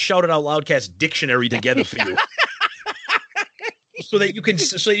to put a Shout It Out Loudcast dictionary together for you. so that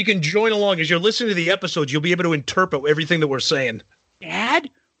you can join along. As you're listening to the episodes, you'll be able to interpret everything that we're saying. Dad,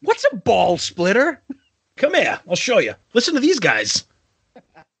 what's a ball splitter? Come here. I'll show you. Listen to these guys.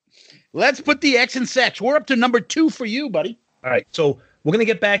 Let's put the X in sex. We're up to number 2 for you, buddy. All right. So we're going to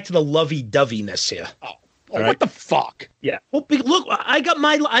get back to the lovey-doveyness here. Oh, what the fuck? Yeah. Well, look, I got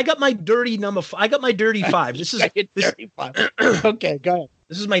my dirty number. I got my dirty 5. This is dirty 5. Okay, go ahead.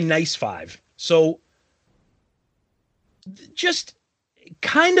 This is my nice 5. So just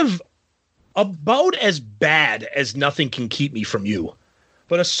kind of about as bad as Nothing Can Keep Me From You.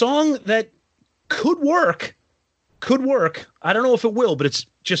 But a song that could work. I don't know if it will, but it's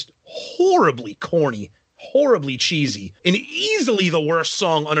just horribly corny, horribly cheesy, and easily the worst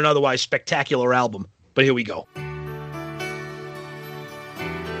song on an otherwise spectacular album. But here we go.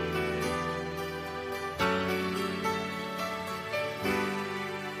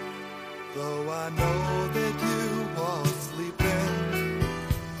 Though I know that you are sleeping,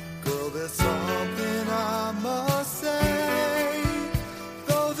 girl, there's something I must say.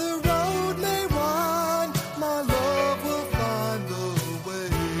 Though the road may wind, my love will find a way.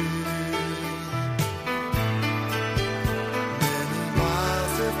 Many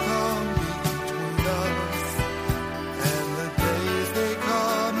miles have come between us, and the days they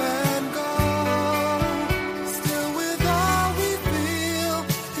come and go. Still with all we feel,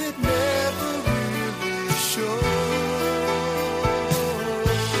 it never really shows.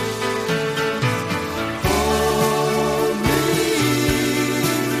 Hold me,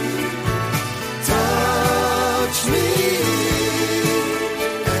 touch me,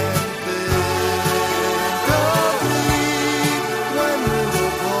 and think of me when we're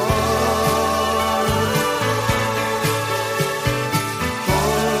apart.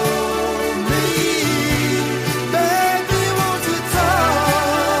 Hold me, baby, won't you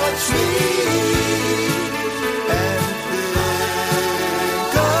touch me and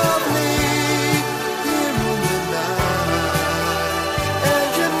think of me here in the night, and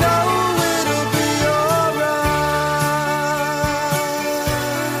you know it'll be alright.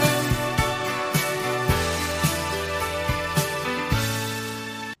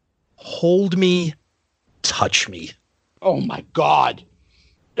 Hold me, touch me. Oh my God.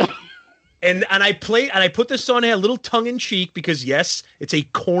 And I put this on here a little tongue in cheek because yes, it's a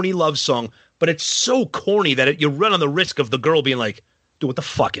corny love song, but it's so corny that you run on the risk of the girl being like, "Dude, what the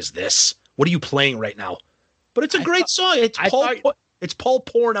fuck is this? What are you playing right now?" But it's a great song. It's Paul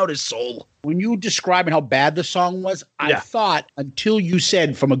pouring out his soul. When you describing how bad the song was, I Yeah. thought until you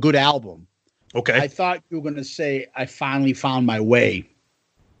said from a good album, Okay. I thought you were going to say, I finally found my way.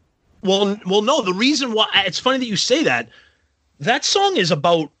 Well, no. The reason why it's funny that you say that. That song is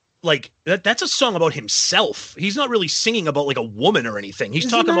about like that's a song about himself. He's not really singing about like a woman or anything. He's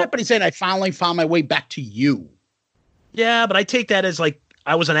talking about. But he's saying, I finally found my way back to you. Yeah, but I take that as like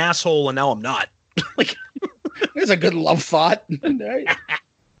I was an asshole and now I'm not. Like, There's a good love thought.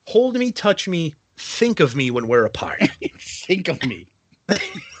 hold me, touch me, think of me when we're apart. Think of me.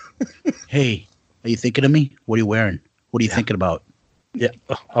 Hey, are you thinking of me? What are you wearing? What are you thinking about? Yeah,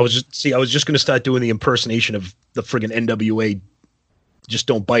 I was just going to start doing the impersonation of the friggin' NWA. Just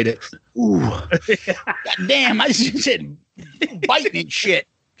don't bite it. Ooh. God damn, I just said biting and shit.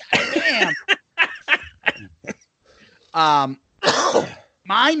 God damn.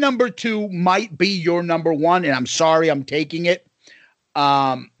 My number 2 might be your number 1, and I'm sorry I'm taking it.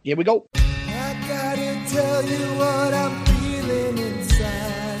 Here we go. I gotta tell you what I'm feeling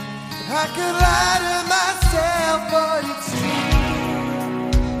inside. I could lie to myself, but it's true.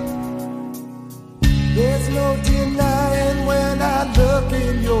 There's no denying when I look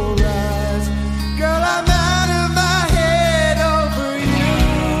in your eyes. Girl, I'm out of my head over you.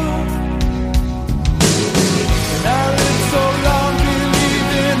 And I lived so long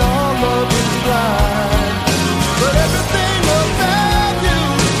believing all of it's right. But everything about you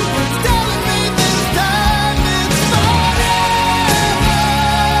is telling me this time it's forever.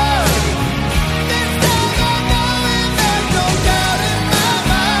 This time I know it, there's no doubt in my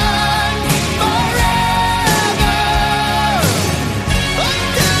mind. Forever.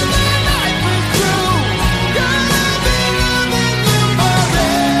 Until the night is through, girl, I'll be loving you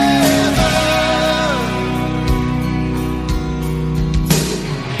forever.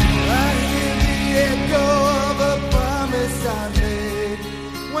 I hear the echo of a promise I made.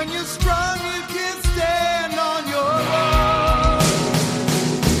 When you're strong, you can stand on your own.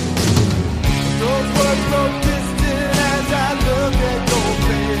 Those words grow distant as I look at your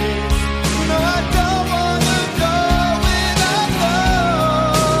face. No, I don't wanna go without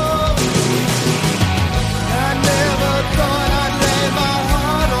love. I never thought I'd lay my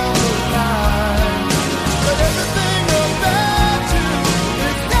heart on the line, but everything about you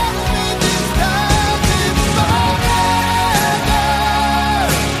is telling me this time it's forever.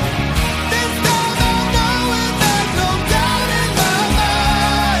 This time I know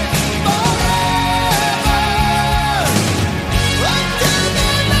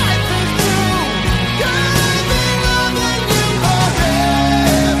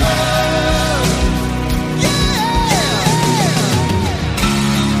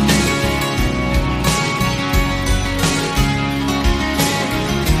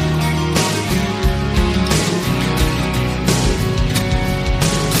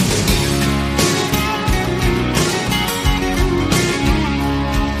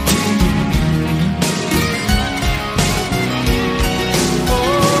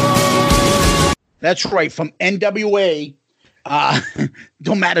That's right. From NWA.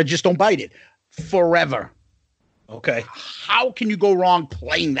 Don't matter. Just don't bite it. Forever. Okay. How can you go wrong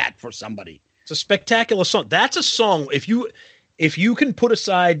playing that for somebody? It's a spectacular song. That's a song. If you can put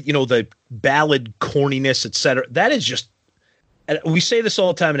aside, the ballad corniness, etc., that is just. We say this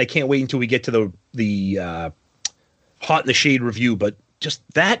all the time, and I can't wait until we get to the Hot in the Shade review. But just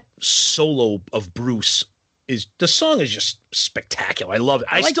that solo of Bruce the song is just spectacular. I love it.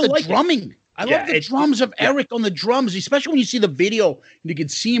 I like still the like drumming. I love the drums of Eric on the drums, especially when you see the video and you can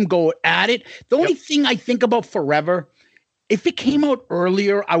see him go at it. The only thing I think about Forever, if it came out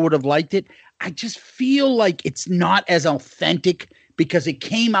earlier, I would have liked it. I just feel like it's not as authentic because it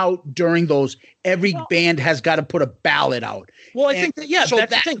came out during those. Every band has got to put a ballad out. Well, I think that, so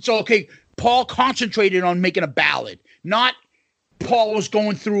that's the thing. So, okay, Paul concentrated on making a ballad, not Paul was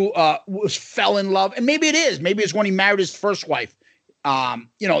going through, fell in love. And maybe it is. Maybe it's when he married his first wife,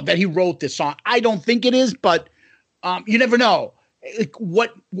 that he wrote this song. I don't think it is, but you never know. Like,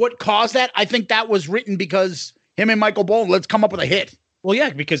 what caused that? I think that was written because him and Michael Bolton, let's come up with a hit. Well,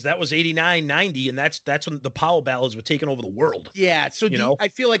 yeah, because that was 89, 90, and that's when the Powell ballads were taking over the world. Yeah, so I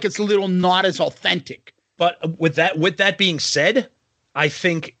feel like it's a little not as authentic. But with that being said, I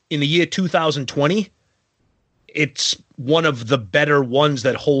think in the year 2020, it's one of the better ones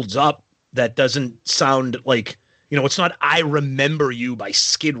that holds up, that doesn't sound like, it's not I Remember You by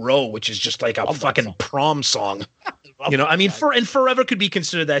Skid Row, which is just like a fucking prom song. Forever could be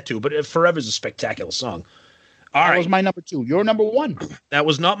considered that too, but Forever is a spectacular song. That was my number 2. Your number 1. That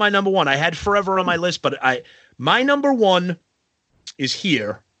was not my number 1. I had Forever on my list, but my number 1 is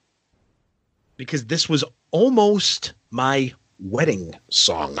here because this was almost my wedding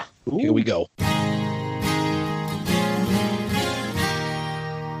song. Ooh. Here we go.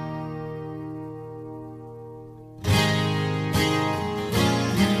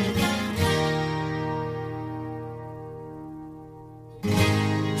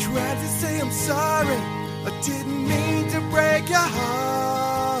 Tried to say I'm sorry, I didn't mean to break your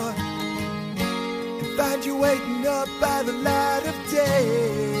heart and find you waiting up by the light of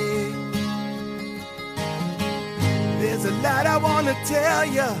day. There's a lot I want to tell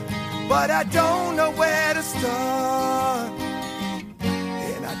you, but I don't know where to start,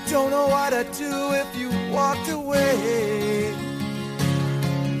 and I don't know what I'd do if you walked away.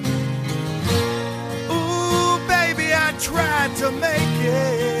 Ooh, baby, I tried to make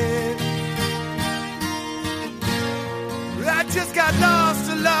it, I just got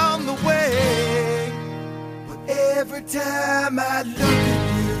lost along the way. But every time I look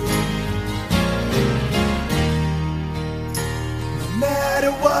at you, no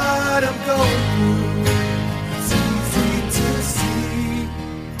matter what I'm going through, it's easy to see.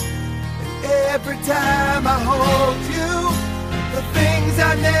 And every time I hold you, the things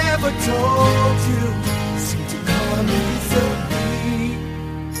I never told you seem to come easily.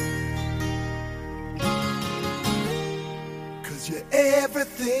 You're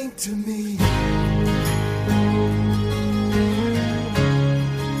everything to me.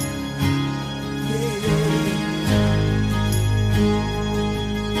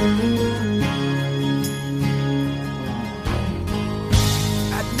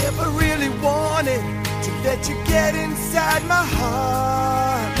 I never really wanted to let you get inside my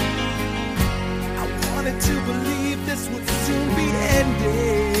heart. I wanted to believe this would soon be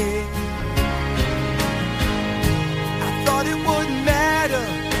ending. Thought it wouldn't matter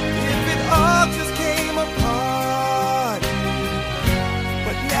if it all just came apart,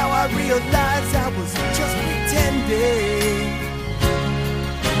 but now I realize I was just pretending.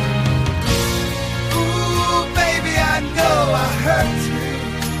 Ooh, baby, I know I hurt you,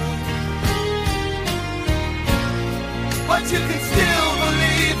 but you can still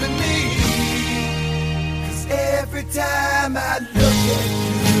believe in me, 'cause every time I look at you,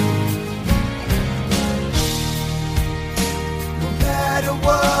 no matter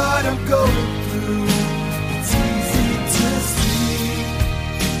what I'm going through, it's easy to see.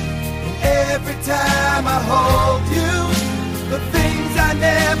 And every time I hold you, the things I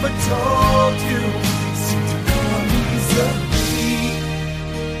never told you seem to come easily.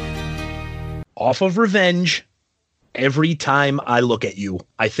 Off of Revenge, Every Time I Look at You.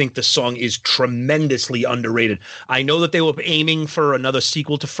 I think the song is tremendously underrated. I know that they were aiming for another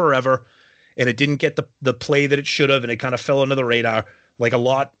sequel to Forever, and it didn't get the play that it should have, and it kind of fell under the radar, like a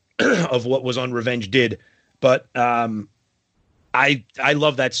lot of what was on Revenge did. But I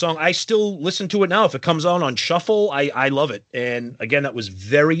love that song. I still listen to it now. If it comes on shuffle, I love it. And again, that was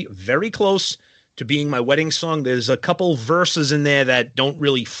very, very close to being my wedding song. There's a couple verses in there that don't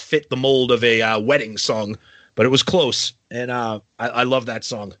really fit the mold of a wedding song, but it was close. And I love that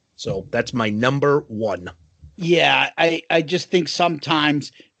song. So that's my number one. Yeah, I just think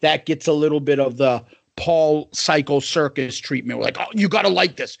sometimes that gets a little bit of the Paul Psycho Circus treatment. We're like, oh, you got to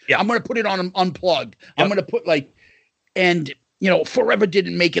like this. Yeah. I'm going to put it on Unplugged. Yep. I'm going to put and Forever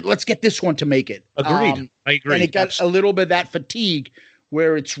didn't make it. Let's get this one to make it. Agreed. I agree. And it got a little bit of that fatigue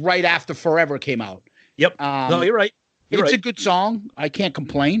where it's right after Forever came out. Yep. No, you're right. It's a good song. I can't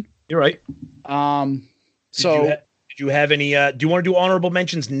complain. You're right. Did you have any? Do you want to do honorable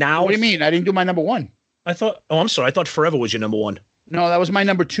mentions now? What do you mean? I didn't do my number one. I'm sorry. I thought Forever was your number one. No, that was my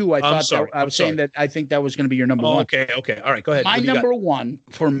number two. I was saying that I think that was going to be your number one. Okay. All right, go ahead. My number one,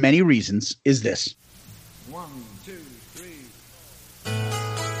 for many reasons, is this. 1, 2, 3.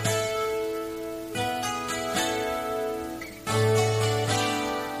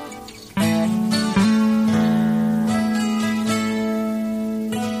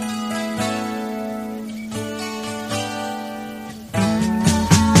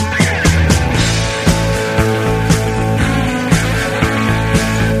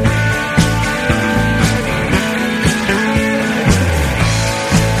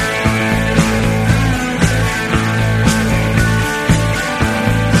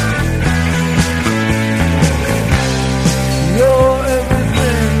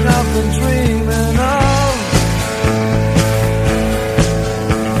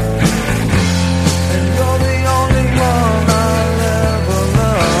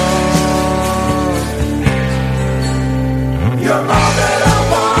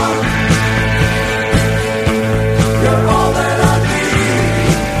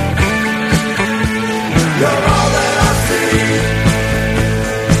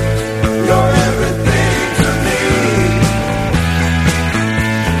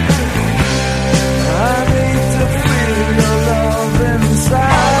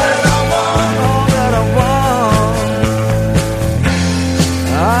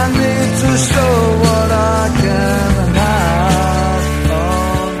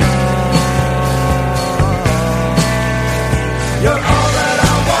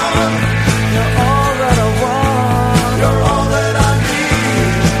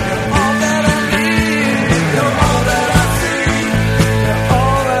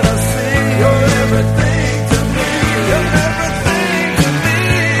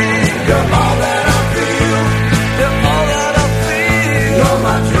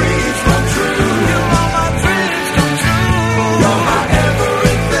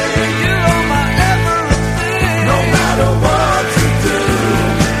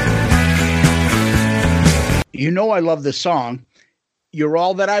 I love this song. You're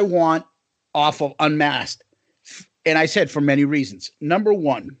All That I Want off of Unmasked. And I said for many reasons. Number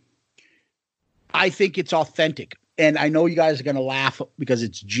one, I think it's authentic. And I know you guys are going to laugh because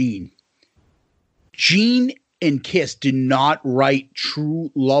it's Gene. Gene and Kiss did not write true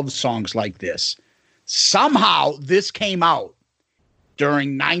love songs like this. Somehow this came out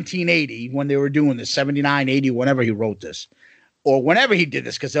during 1980 when they were doing this, 79, 80, whenever he wrote this. Or whenever he did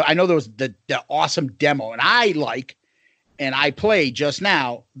this, because I know there was the awesome demo. And I played just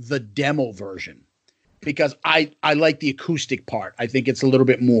now the demo version because I like the acoustic part. I think it's a little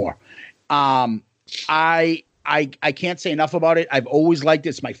bit more. I can't say enough about it. I've always liked it.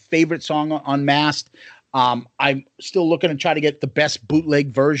 It's my favorite song on Unmasked. I'm still looking to try to get the best bootleg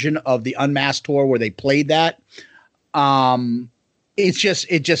version of the Unmasked tour where they played that.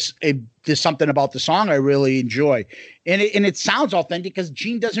 There's something about the song I really enjoy. And it sounds authentic because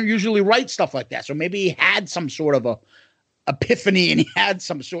Gene doesn't usually write stuff like that. So maybe he had some sort of a epiphany and he had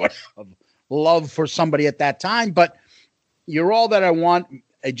some sort of love for somebody at that time. But You're All That I Want.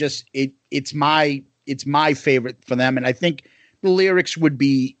 It's my favorite for them. And I think the lyrics would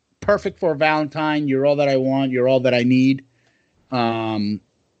be perfect for a Valentine. You're all that I want. You're all that I need.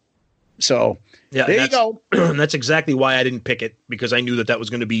 So yeah, there you go. That's exactly why I didn't pick it, because I knew that was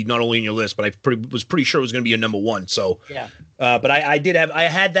going to be not only in your list, but I was pretty sure it was going to be your number one. So yeah. But I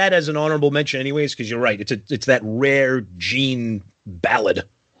had that as an honorable mention anyways, because you're right. It's that rare Gene ballad.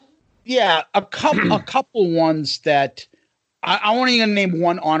 Yeah, a couple ones that I only going to name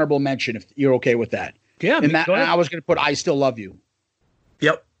one honorable mention if you're okay with that. Yeah, and I was going to put I Still Love You.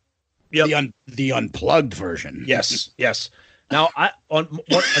 Yep. The unplugged version. Yes. Now,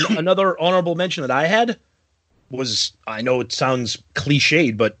 another honorable mention that I had was, I know it sounds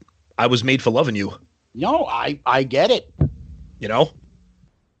cliched, but I Was Made for Loving You. No, I get it. You know?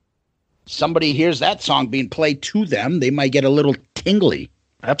 Somebody hears that song being played to them, they might get a little tingly.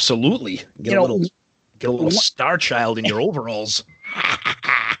 Absolutely. Get a little Star Child in your overalls.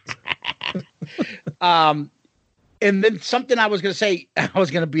 And then something I was going to say, I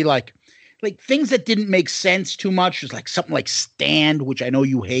was going to be like, like things that didn't make sense too much. There's like something like Stand, which I know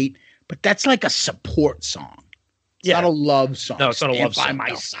you hate, but that's like a support song. It's not a love song. No, it's not a love song. By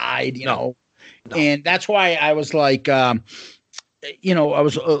my side, you know. No. And that's why I was like, I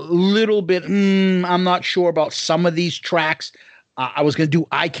was a little bit, I'm not sure about some of these tracks. I was going to do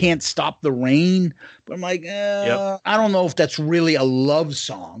I Can't Stop the Rain, but I'm like, I don't know if that's really a love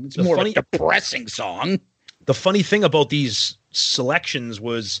song. It's more of a depressing song. The funny thing about these selections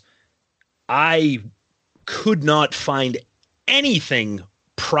was I could not find anything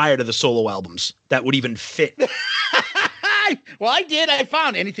prior to the solo albums that would even fit. Well, I did. I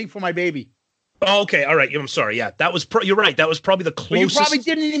found Anything for My Baby. Oh, okay. All right. I'm sorry. Yeah, that was you're right. That was probably the closest. Well, you probably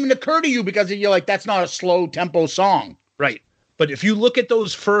didn't even occur to you because you're like, that's not a slow tempo song. Right. But if you look at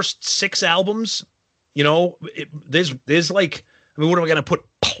those first 6 albums, you know, there's like, I mean, what am I going to put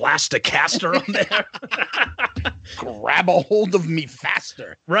Plasticaster on there? Grab a hold of me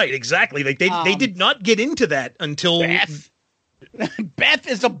faster. Right. Exactly. Like they did not get into that until Beth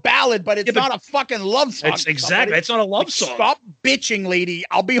is a ballad, but it's not a fucking love song. Exactly. It's not a love song. Stop bitching, lady.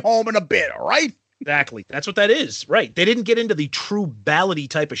 I'll be home in a bit. All right. Exactly. That's what that is. Right. They didn't get into the true ballady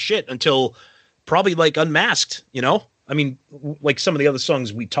type of shit until probably like Unmasked, you know? I mean, like some of the other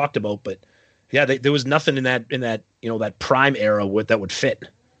songs we talked about, but yeah, there was nothing in that, that prime era that would fit.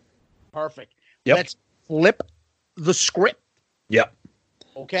 Perfect. Yep. Let's flip the script. Yep.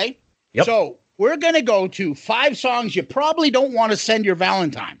 Okay. Yep. So we're going to go to 5 songs you probably don't want to send your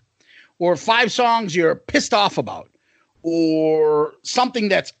Valentine, or 5 songs you're pissed off about, or something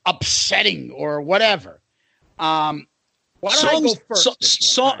that's upsetting or whatever. Why don't I go first?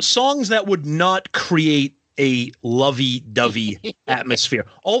 Songs that would not create a lovey-dovey atmosphere.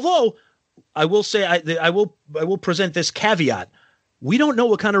 Although I will say, I will present this caveat. We don't know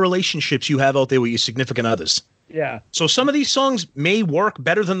what kind of relationships you have out there with your significant others. Yeah. So some of these songs may work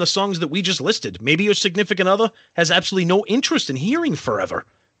better than the songs that we just listed. Maybe your significant other has absolutely no interest in hearing Forever,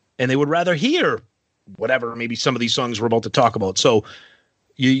 and they would rather hear whatever maybe some of these songs we're about to talk about. So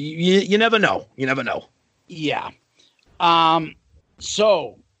you never know. You never know. Yeah.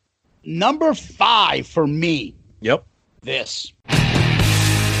 So number 5 for me. Yep. This.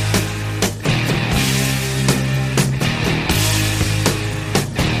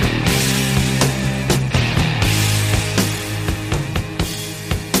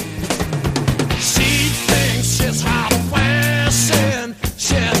 She's hot fashion.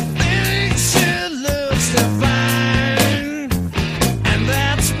 She thinks she looks divine, and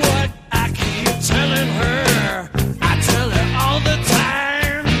that's what I keep telling her. I tell her all the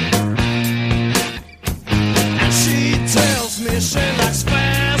time, and she tells me she likes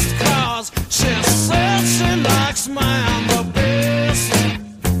fast cars. She says she likes mine the best,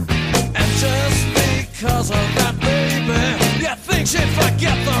 and just because of that, baby, you think she'd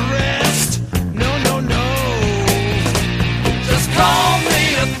forget the rest? Call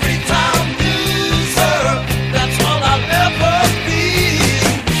me a 3-time loser, that's all I'll ever be.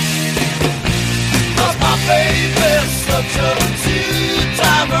 'Cause my baby's such a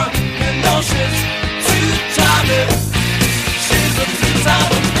 2-timer, you know she's 2-timing. She's a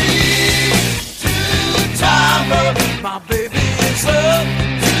 2-timer me, 2-timer. My baby is a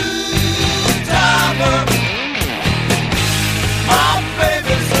 2-timer. My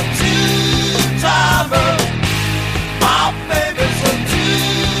baby's a 2-timer. My baby's a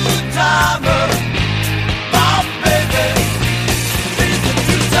 2-timer. My baby, she's a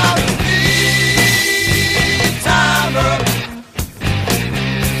 2-timer, 3-timer,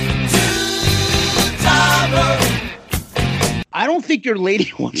 2-timer. I don't think your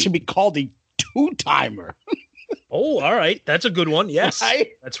lady wants to be called a 2-timer. Oh, all right. That's a good one. Yes.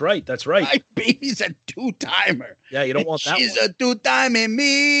 Right? That's right. That's right. My baby's a 2-timer. Yeah, you don't want that She's one. a 2-timer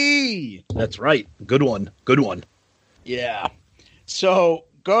me. That's right. Good one. Good one. Yeah. So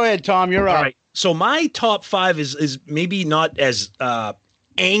go ahead, Tom. You're up. All right. So my top 5 is maybe not as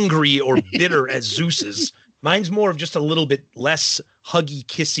angry or bitter as Zeus's. Mine's more of just a little bit less huggy,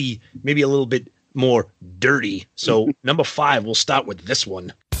 kissy, maybe a little bit more dirty. So number 5, we'll start with this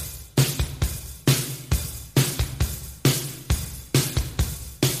one.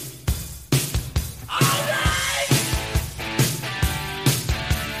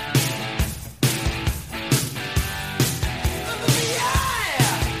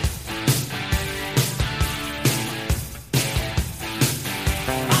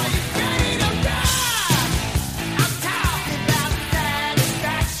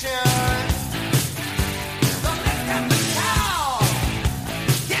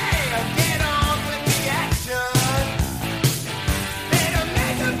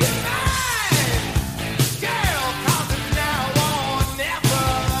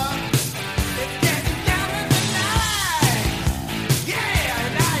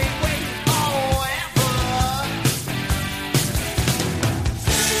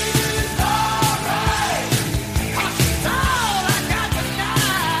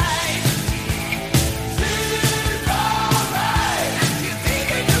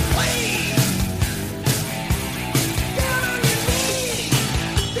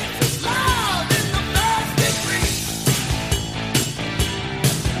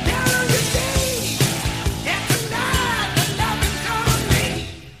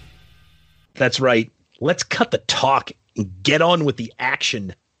 That's right. Let's cut the talk and get on with the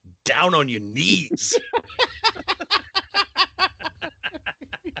action. Down on your knees.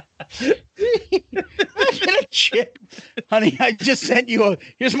 Chick, honey, I just sent you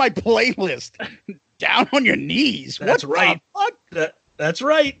here's my playlist. Down on your knees. That's right. That's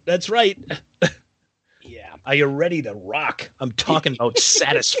right. That's right. Yeah. Are you ready to rock? I'm talking about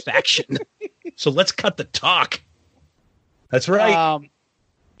satisfaction. So let's cut the talk. That's right.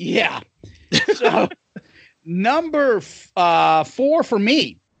 Yeah. So number 4 for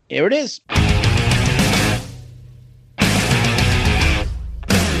me. Here it is.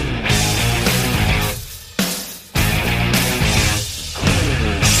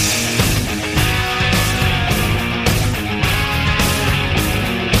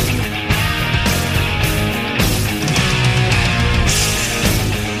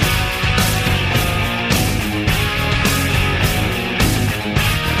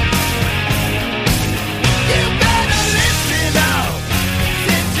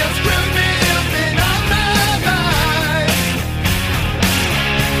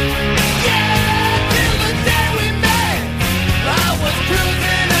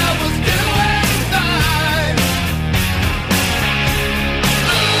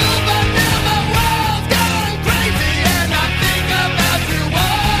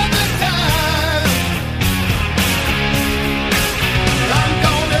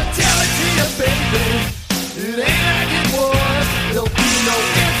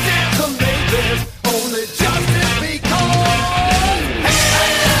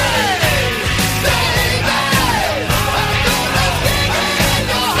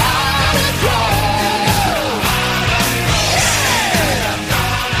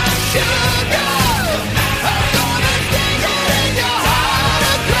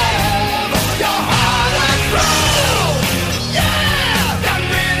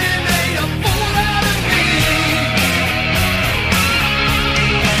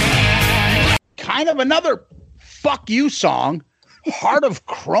 Another fuck you song, Heart of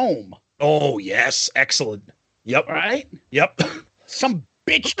Chrome. Oh, yes. Excellent. Yep. Right? Yep. Some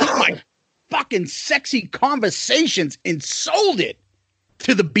bitch took my fucking sexy conversations and sold it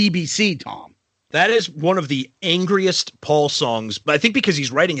to the BBC, Tom. That is one of the angriest Paul songs, but I think because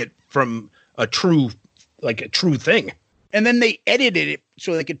he's writing it from a true thing. And then they edited it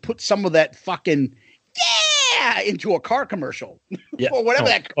so they could put some of that fucking into a car commercial. Yeah. Or whatever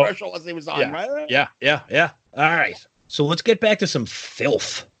that commercial was he was on, right? Yeah. All right. So let's get back to some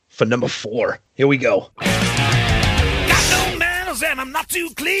filth for number 4. Here we go. Got no manners and I'm not too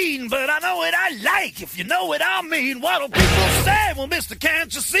clean, but I know what I like, if you know what I mean. What do people say? Well, mister,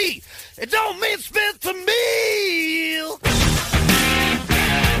 can't you see? It don't mean spit to me.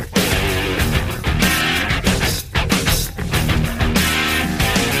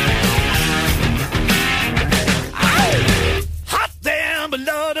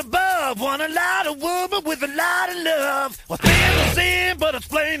 Below above, want a lot of woman with a lot of love. Well, thin to sin, but it's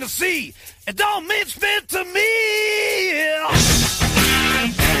plain to see. It don't mean spit to me. I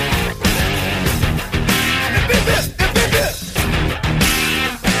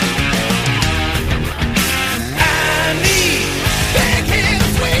need backhand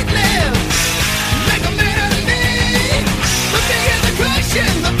sweet lips, make a man of me. The bigger the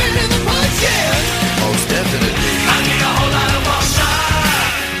cushion, the better the pushing. Most definitely. I need a whole lot of one time.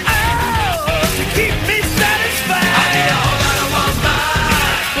 Keep me satisfied. I need a whole lot of one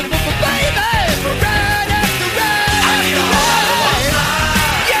time. Baby, for right after right. I need a whole lot of one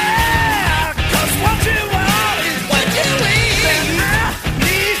time. Yeah, 'cause what you want is what you need. And I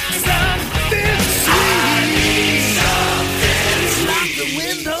need something sweet. I need something sweet. Lock the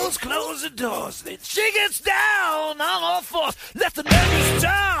windows, close the doors. Then she gets down on all fours. Let the neighbors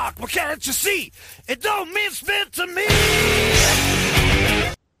talk. Well, can't you see? It don't mean spit to me.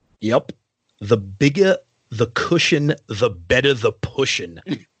 Yep. The bigger the cushion, the better the pushing.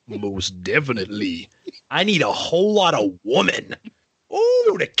 Most definitely. I need a whole lot of woman.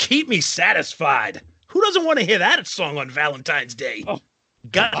 Ooh, to keep me satisfied. Who doesn't want to hear that song on Valentine's Day? Oh,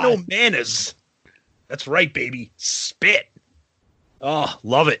 got God. No manners. That's right, baby. Spit. Oh,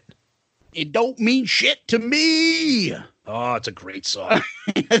 love it. It don't mean shit to me. Oh, it's a great song.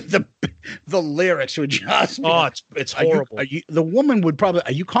 the lyrics were just it's horrible. The woman would probably,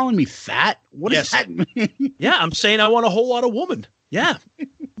 are you calling me fat? What does that mean? Yeah, I'm saying I want a whole lot of woman. Yeah.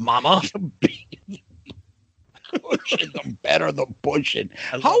 Mama. Pushing them better than pushing.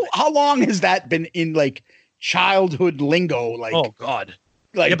 How long has that been in like childhood lingo? Like, oh God.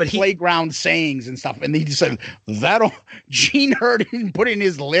 Like playground sayings and stuff. And he just said, Gene heard it and put it in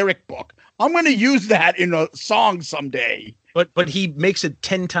his lyric book. I'm going to use that in a song someday. But he makes it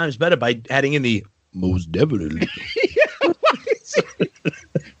 10 times better by adding in the most definitely.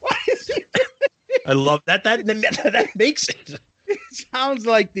 What is it? I love that. That makes it. It sounds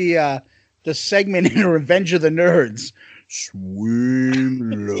like the segment in Revenge of the Nerds. Swim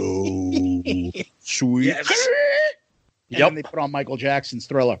low, swim. Yes. And Yep. then they put on Michael Jackson's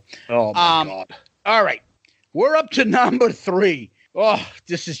Thriller. Oh my God. All right, we're up to number 3. Oh,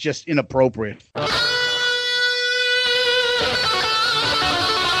 this is just inappropriate.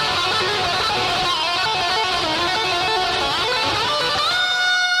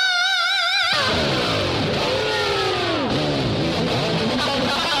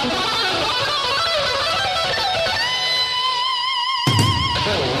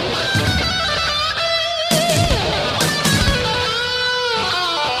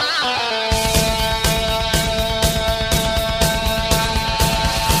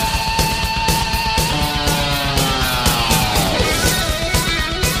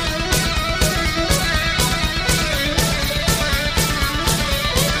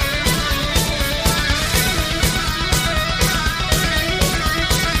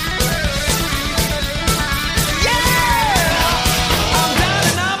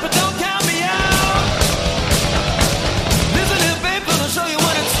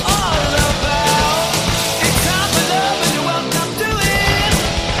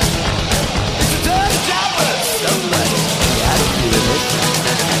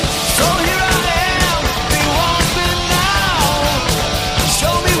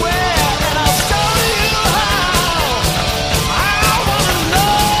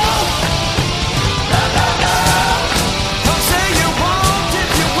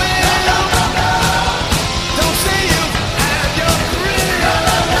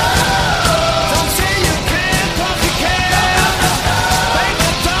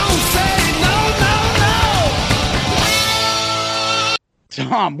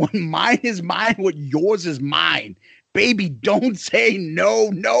 Tom, when mine is mine, what yours is mine. Baby, don't say no,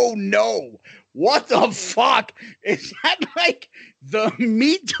 no, no. What the fuck? Is that like the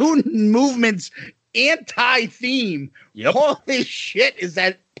Me Too movement's anti-theme? Yep. Holy shit, is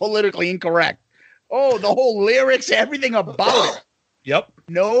that politically incorrect? Oh, the whole lyrics, everything about it. Yep.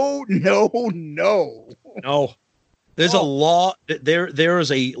 No, no, no. No. There's a lot. There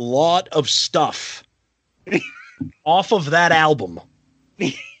is a lot of stuff off of that album.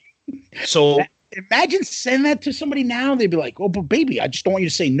 So imagine sending that to somebody now. They'd be like, "Oh, but baby, I just don't want you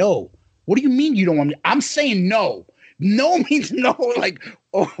to say no." What do you mean you don't want me? I'm saying no. No means no. Like,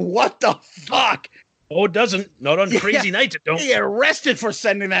 oh, what the fuck? Oh, it doesn't. Not on Crazy Nights. It don't. Get arrested for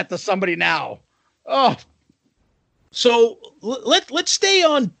sending that to somebody now. Oh. So let's stay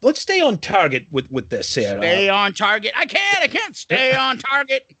on target with this here. Stay on target. I can't stay on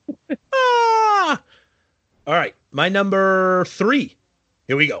target. All right, my number 3.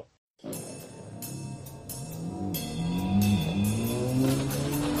 Here we go.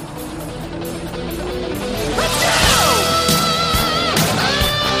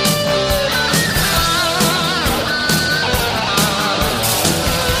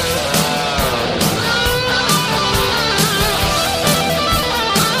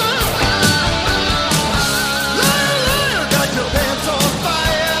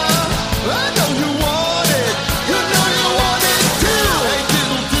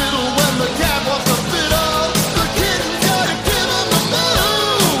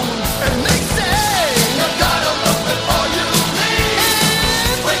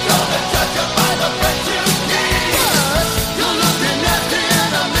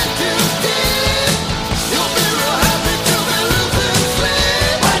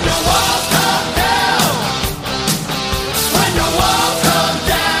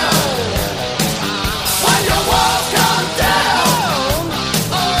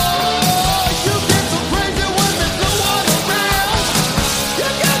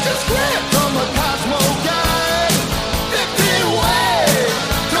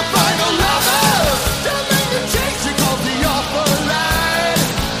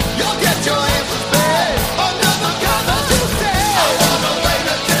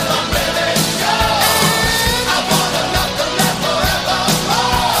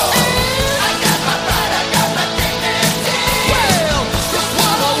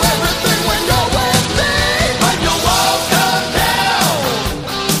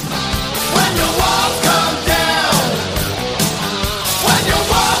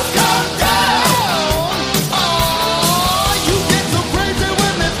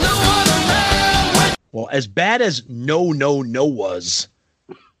 As bad as No, No, No was,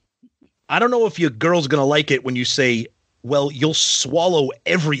 I don't know if your girl's going to like it when you say, well, you'll swallow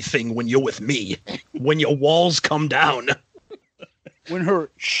everything when you're with me, when your walls come down. when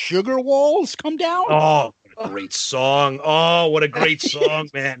her sugar walls come down. Oh, what a great song. Oh, what a great song,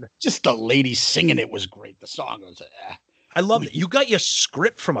 man. Just the lady singing it was great. The song was I love it. You got your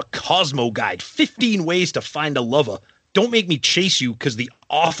script from a Cosmo guide. 15 ways to find a lover. Don't make me chase you because the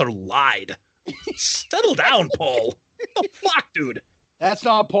author lied. Settle down, Paul. What the fuck, dude? That's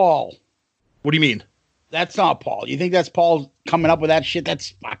not Paul. What do you mean? That's not Paul. You think that's Paul coming up with that shit? That's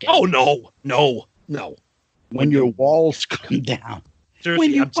fucking. Oh, no. When your walls come down. Seriously,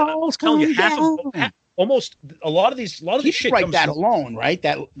 when your walls come down. Almost a lot of this shit. Write that alone, right?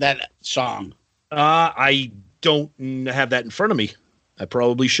 That song. I don't have that in front of me. I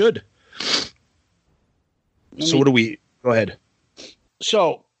probably should. So what do we? Go ahead.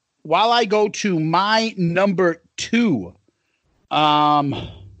 So while I go to my number 2,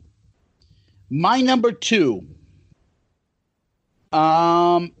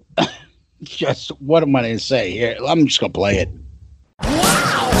 just what am I going to say here? I'm just going to play it.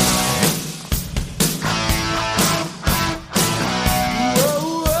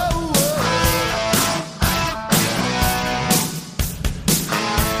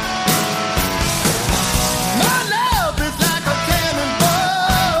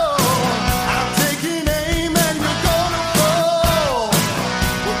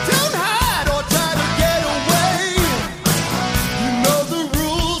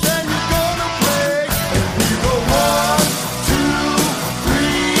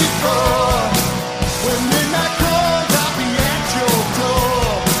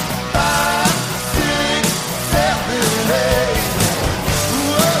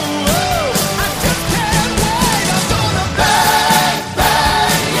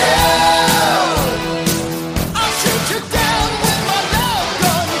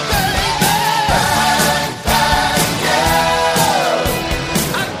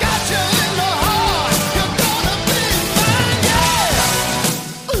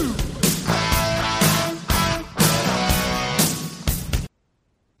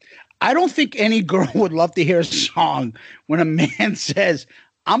 I don't think any girl would love to hear a song when a man says,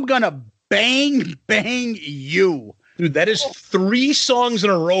 I'm going to bang you. Dude, that is 3 songs in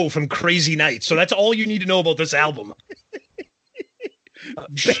a row from Crazy Nights. So that's all you need to know about this album.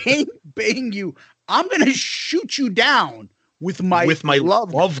 Bang you. I'm going to shoot you down with my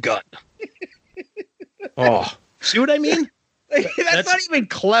love gun. Oh, see what I mean? That's not even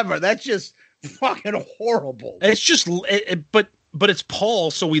clever. That's just fucking horrible. It's just, but it's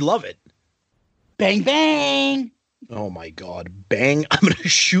Paul, so we love it. Bang, bang. Oh, my God. Bang. I'm going to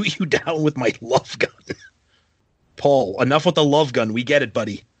shoot you down with my love gun. Paul, enough with the love gun. We get it,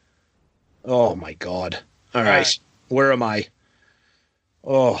 buddy. Oh, my God. All right. Where am I?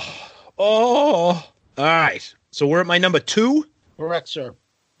 Oh. All right. So we're at my number 2? Correct, sir.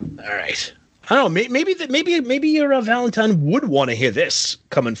 All right. I don't know. Maybe your Valentine would want to hear this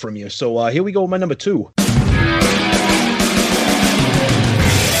coming from you. So here we go with my number 2.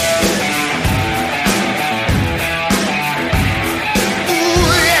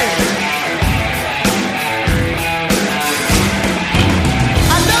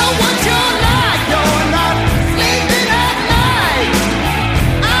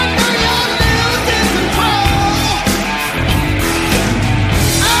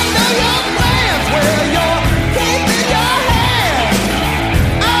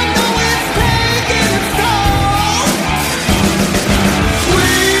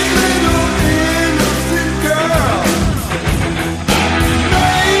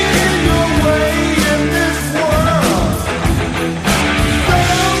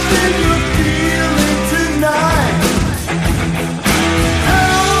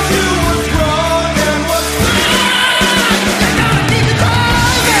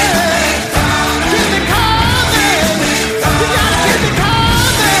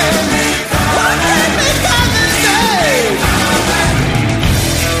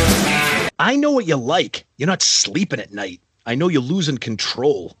 I know what you like. You're not sleeping at night. I know you're losing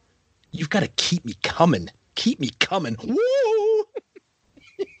control. You've got to keep me coming. Keep me coming. Woo!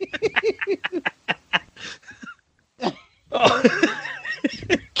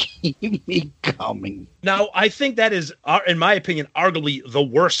 Keep me coming. Now, I think that is, in my opinion, arguably the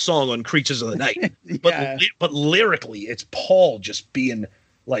worst song on Creatures of the Night. Yeah. But lyrically, it's Paul just being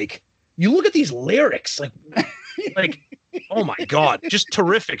like, you look at these lyrics, like, oh my God, just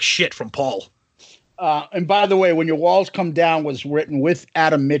terrific shit from Paul. And by the way, When Your Walls Come Down was written with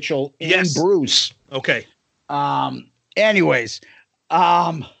Adam Mitchell and Bruce. Okay. Anyways,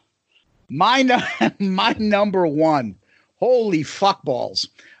 my number 1. Holy fuck balls.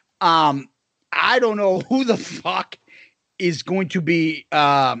 I don't know who the fuck is going to be,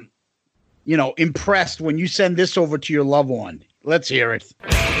 impressed when you send this over to your loved one. Let's hear it.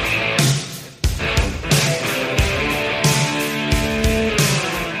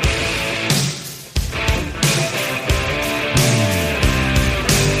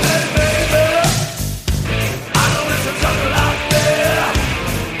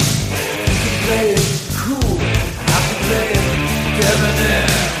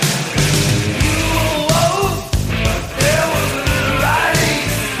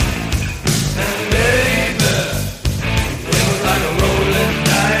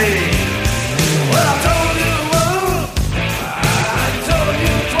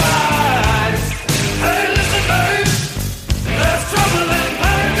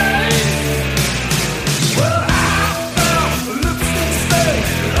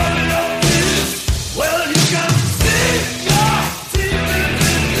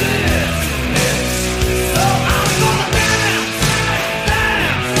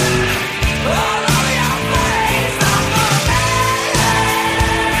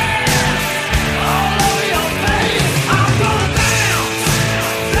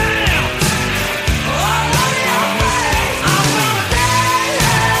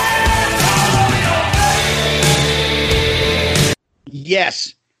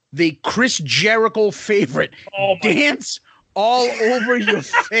 Yes, the Chris Jericho favorite. Dance all over your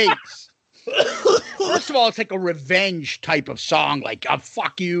face. First of all, it's like a revenge type of song, like I'll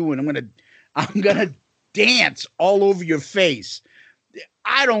fuck you and I'm gonna dance all over your face.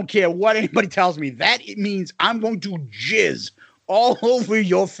 I don't care what anybody tells me. That it means I'm going to jizz all over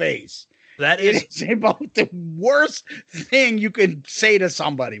your face. That is about the worst thing you can say to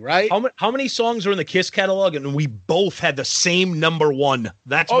somebody, right? How many songs are in the Kiss catalog? And we both had the same number one.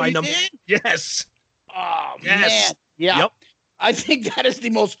 That's my number. Did? Yes. Oh, yes. Man. Yeah. Yep. I think that is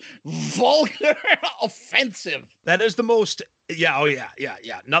the most vulgar, offensive. That is the most. Yeah. Oh,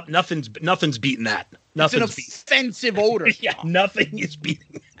 yeah. Nothing's beating that. Nothing's it's an offensive odor. Yeah. Nothing is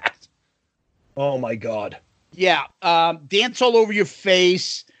beating that. Oh my God. Yeah. Dance all over your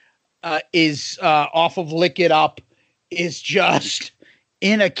face. Is off of Lick It Up is just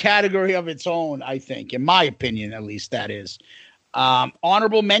in a category of its own, I think, in my opinion, at least that is.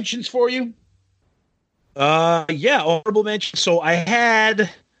 Honorable mentions for you? Yeah, honorable mentions. So I had,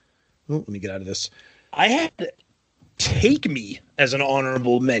 let me get out of this. I had Take Me as an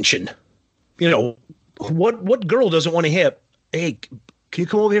honorable mention. You know, what girl doesn't want to hear, hey, can you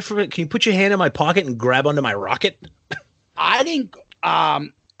come over here for a minute? Can you put your hand in my pocket and grab onto my rocket? I think,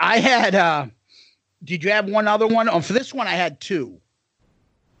 I had, did you have one other one? Oh, for this one, I had two.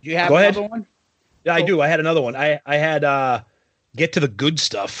 Do you have another one? Yeah, I do. I had another one. I had Get to the Good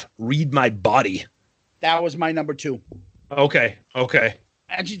Stuff, Read My Body. That was my number two. Okay.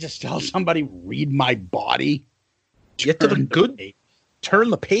 Actually, just tell somebody, read my body. Get to the good. Turn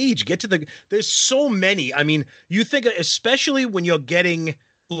the page. Get to the. There's so many. I mean, you think, especially when you're getting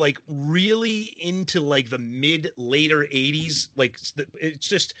like really into like the later 80s, like it's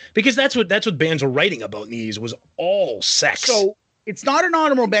just because that's what bands were writing about in the 80s was all sex. So it's not an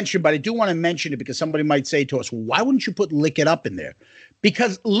honorable mention, but I do want to mention it because somebody might say to us, why wouldn't you put Lick It Up in there?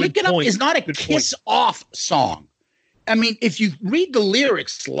 Because Lick It Up is not a kiss off song. I mean, if you read the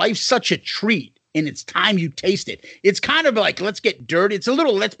lyrics, life's such a treat and it's time you taste it. It's kind of like, let's get dirty. It's a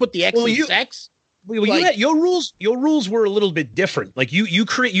little, let's put the X in sex. Well, like, you had your rules were a little bit different. Like you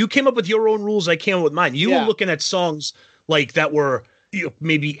came up with your own rules. I came up with mine. You were looking at songs like that were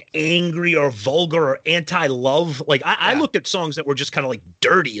maybe angry or vulgar or anti-love. Like I looked at songs that were just kind of like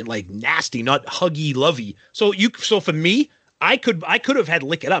dirty and like nasty, not huggy, lovey. So for me, I could have had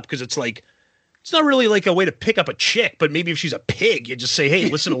Lick It Up because it's like, it's not really like a way to pick up a chick, but maybe if she's a pig, you just say, hey,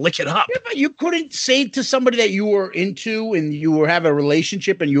 listen to Lick It Up. Yeah, but you couldn't say to somebody that you were into and you were having a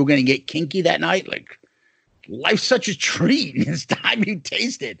relationship and you were going to get kinky that night, like, life's such a treat. It's time you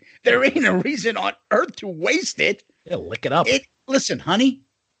taste it. There ain't a reason on earth to waste it. Yeah, lick it up. Listen, honey,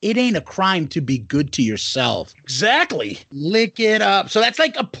 it ain't a crime to be good to yourself. Exactly. Lick it up. So that's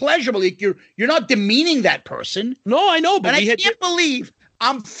like a pleasure. Like you're not demeaning that person. No, I know, but I can't believe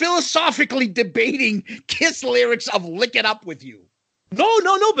I'm philosophically debating Kiss lyrics of Lick It Up with you. No,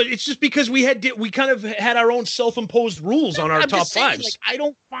 but it's just because we kind of had our own self-imposed rules on our top fives. Like, I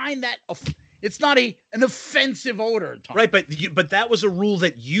don't find that it's not an offensive odor, Tom. Right? But that was a rule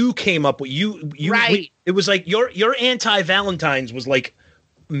that you came up with. You right? It was like your anti-Valentine's was like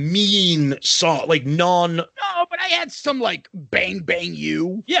mean song, like non. No, but I had some like Bang Bang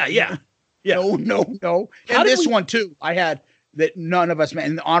You. Yeah. No. And this one too, I had. That none of us,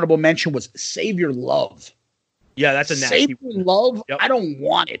 and the honorable mention was Save Your Love. Yeah, that's a nasty. Save Your Love? Yep. I don't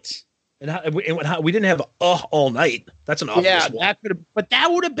want it. And we didn't have All Night. That's an obvious one. But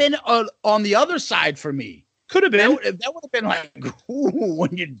that would have been on the other side for me. Could have been. That would have been like, ooh,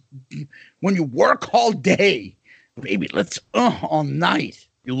 when you work all day, baby, let's all night.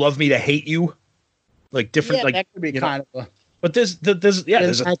 You love me to hate you, like different. Yeah, like that could be kind of. But there's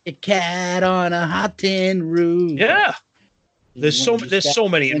like a cat on a hot tin roof. Yeah. There's so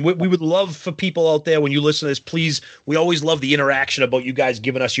many, and we would love for people out there when you listen to this. Please, we always love the interaction about you guys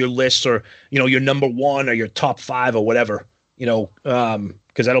giving us your lists or your number one or your top 5 or whatever.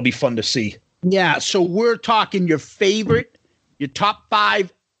 Because that'll be fun to see. Yeah, so we're talking your top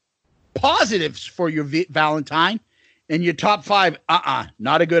 5 positives for your Valentine, and your top 5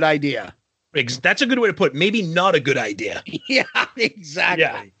 not a good idea. That's a good way to put it. Maybe not a good idea. Yeah,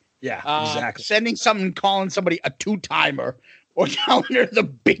 exactly. Yeah, exactly. Sending something, calling somebody a 2-timer, or telling her the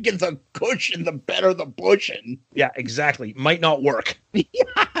bigger the cushion, the better the pushing. Yeah, exactly. Might not work. Yeah,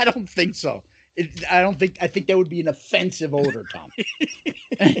 I don't think so. I think that would be an offensive odor, Tom.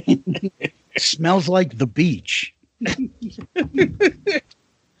 Smells like the beach.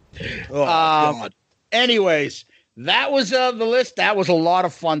 God. Anyways, that was the list. That was a lot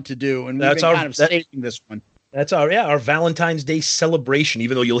of fun to do, and we've been saving this one. That's our Valentine's Day celebration,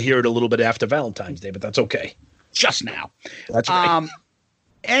 even though you'll hear it a little bit after Valentine's Day, but that's okay. Just now. That's right.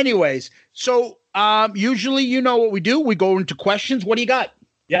 Anyways, so usually you know what we do. We go into questions. What do you got?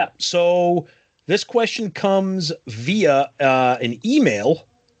 Yeah, so this question comes via an email.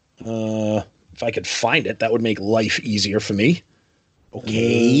 If I could find it, that would make life easier for me.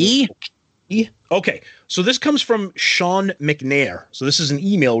 Okay. Okay, so this comes from Sean McNair. So this is an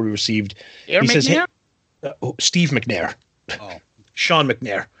email we received. He says, "Hey, Steve McNair." Oh. Sean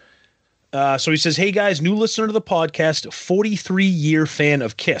McNair. So he says, "Hey guys, new listener to the podcast, 43-year fan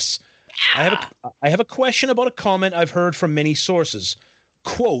of Kiss. I have a question about a comment I've heard from many sources.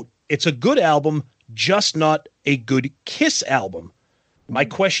 Quote, it's a good album, just not a good Kiss album. My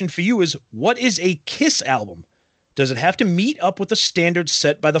question for you is, what is a Kiss album? Does it have to meet up with the standards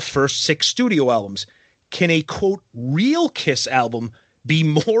set by the first 6 studio albums? Can a, quote, real Kiss album be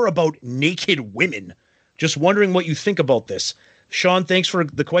more about naked women? Just wondering what you think about this." Sean, thanks for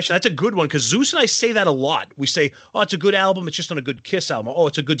the question. That's a good one, because Zeus and I say that a lot. We say, oh, it's a good album, it's just not a good Kiss album. Oh,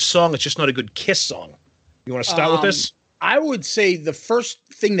 it's a good song, it's just not a good Kiss song. You want to start with this? I would say the first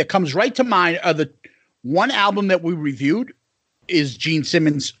thing that comes right to mind are the one album that we reviewed is Gene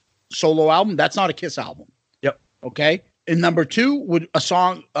Simmons' solo album. That's not a Kiss album. Yep. Okay. And number 2 would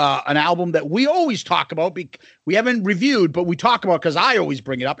an album that we always talk about. We haven't reviewed, but we talk about because I always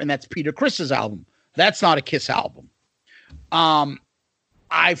bring it up, and that's Peter Criss's album. That's not a Kiss album.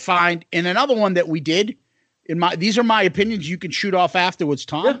 I find in another one that we did these are my opinions. You can shoot off afterwards,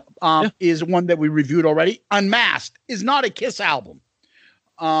 Tom. Is one that we reviewed already. Unmasked is not a Kiss album.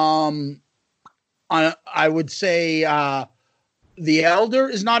 I would say The Elder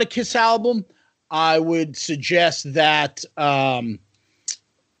is not a Kiss album. I would suggest that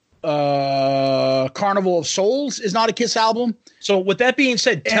Carnival of Souls is not a Kiss album. So with that being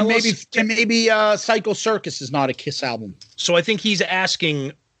said, maybe Psycho Circus is not a Kiss album. So I think he's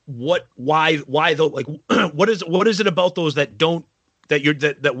asking why though, like what is it about those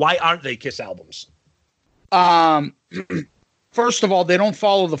that why aren't they Kiss albums? First of all, they don't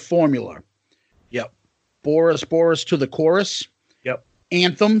follow the formula. Yep. Boris to the chorus. Yep.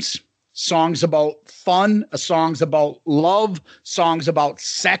 Anthems. Songs about fun, songs about love, songs about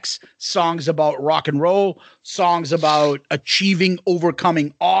sex, songs about rock and roll, songs about achieving,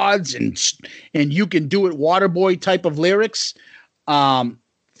 overcoming odds, and you can do it, Waterboy type of lyrics. Fun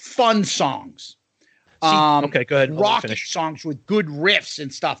songs. Okay, go ahead. Rocky songs with good riffs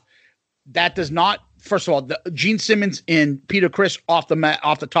and stuff. That does not. First of all, Gene Simmons and Peter Criss off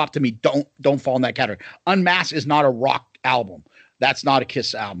the top to me don't fall in that category. Unmasked is not a rock album. That's not a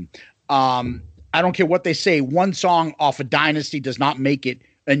Kiss album. I don't care what they say. One song off of Dynasty does not make it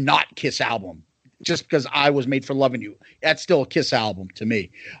a not Kiss album. Just because I Was Made for Loving You, that's still a Kiss album to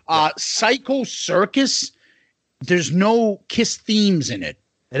me. Psycho Circus, there's no Kiss themes in it.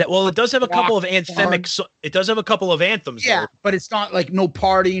 Well, it does have a couple of anthemic. It does have a couple of anthems. Yeah, but it's not like no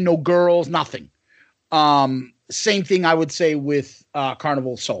party, no girls, nothing. Same thing I would say with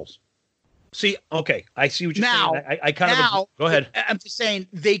Carnival of Souls. See, okay, I see what you're saying. I kind of go ahead. I'm just saying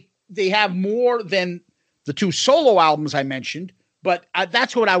they have more than the 2 solo albums I mentioned, but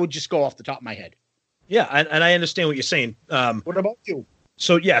that's what I would just go off the top of my head. Yeah, and I understand what you're saying. What about you?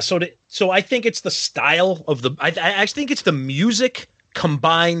 So yeah, so I think it's the style of the. I think it's the music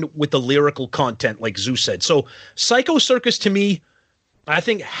combined with the lyrical content, like Zeus said. So Psycho Circus to me, I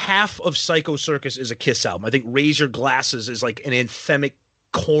think half of Psycho Circus is a Kiss album. I think Raise Your Glasses is like an anthemic,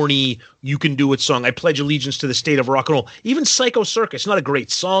 corny, you can do it song. I Pledge Allegiance to the State of Rock and Roll. Even Psycho Circus, not a great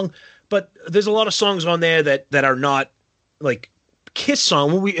song, but there's a lot of songs on there that are not like Kiss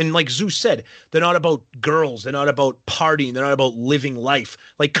song. And like Zeus said, they're not about girls. They're not about partying. They're not about living life.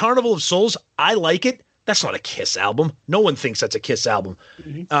 Like Carnival of Souls, I like it. That's not a Kiss album. No one thinks that's a Kiss album.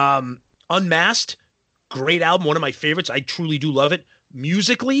 Mm-hmm. Unmasked, great album. One of my favorites. I truly do love it.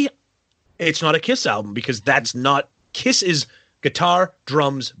 Musically, it's not a Kiss album because that's not Kiss is guitar,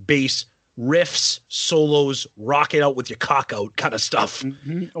 drums, bass, riffs, solos, rock it out with your cock out kind of stuff.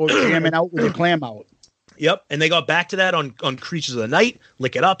 Mm-hmm. Or jamming out with your clam out. Yep. And they got back to that on Creatures of the Night,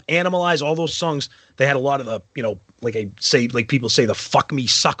 Lick It Up, Animalize, all those songs. They had a lot of the, like people say the fuck me,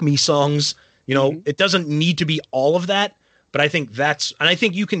 suck me songs. It doesn't need to be all of that, but I think I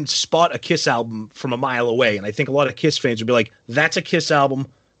think you can spot a Kiss album from a mile away. And I think a lot of Kiss fans would be like, that's a Kiss album.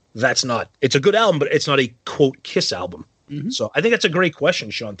 That's not. It's a good album, but it's not a quote Kiss album. Mm-hmm. So I think that's a great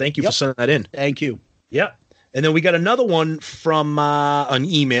question, Sean. Thank you for sending that in. Thank you. Yeah. And then we got another one from an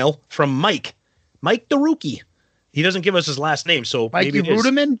email from Mike the Rookie. He doesn't give us his last name, so Mikey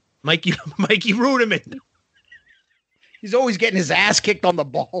Ruderman? Mikey Ruderman. He's always getting his ass kicked on the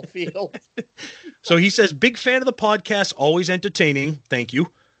ball field. So he says, big fan of the podcast, always entertaining. Thank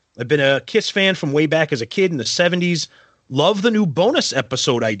you. I've been a Kiss fan from way back as a kid in the 70s. Love the new bonus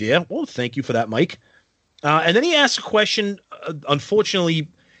episode idea. Well, thank you for that, Mike. And then he asks a question. Unfortunately,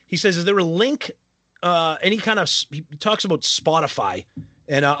 he says, is there a link, he talks about Spotify.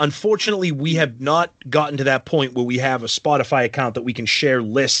 And unfortunately, we have not gotten to that point where we have a Spotify account that we can share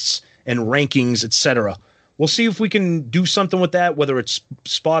lists and rankings, etc. We'll see if we can do something with that, whether it's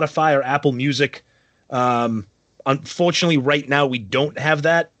Spotify or Apple Music. Unfortunately, right now we don't have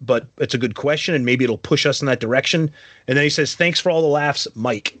that, but it's a good question, and maybe it'll push us in that direction. And then he says, "Thanks for all the laughs,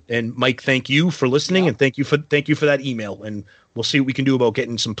 Mike." And Mike, thank you for listening, and thank you for that email. And we'll see what we can do about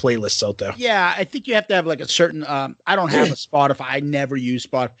getting some playlists out there. Yeah, I think you have to have like a certain. I don't have a Spotify. I never use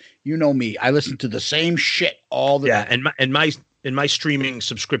Spotify. You know me. I listen to the same shit all the time. Yeah, and my streaming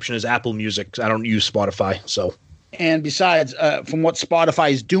subscription is Apple Music. I don't use Spotify, so. And besides, from what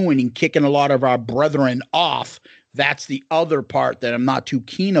Spotify is doing and kicking a lot of our brethren off, that's the other part that I'm not too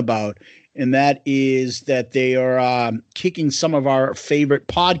keen about. And that is that they are kicking some of our favorite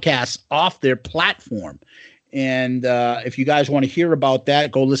podcasts off their platform. And if you guys want to hear about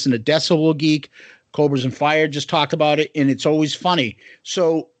that, go listen to Decibel Geek. Cobras and Fire just talked about it, and it's always funny.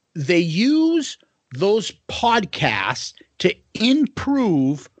 So they use those podcasts to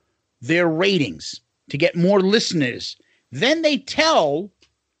improve their ratings, to get more listeners. Then they tell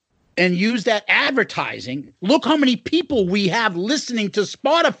and use that advertising. Look how many people we have listening to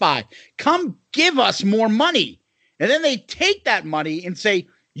Spotify. Come give us more money. And then they take that money and say,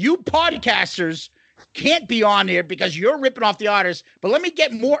 you podcasters can't be on here because you're ripping off the artists, but let me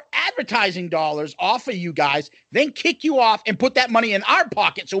get more advertising dollars off of you guys, then kick you off and put that money in our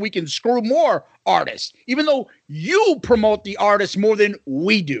pocket so we can screw more artists, even though you promote the artists more than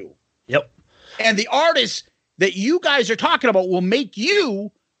we do. Yep. And the artists that you guys are talking about will make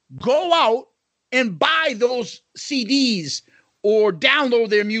you go out and buy those CDs or download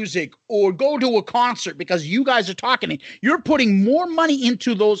their music or go to a concert because you guys are talking. You're putting more money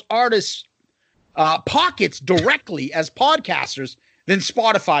into those artists' pockets directly as podcasters than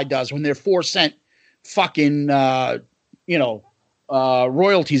Spotify does when they're 4-cent fucking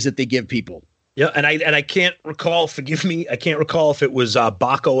royalties that they give people. Yeah, and I can't recall. Forgive me, I can't recall if it was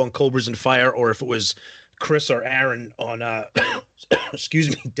Baco on Cobras and Fire or if it was Chris or Aaron on excuse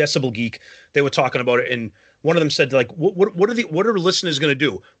me, Decibel Geek. They were talking about it, and one of them said, like, what are listeners going to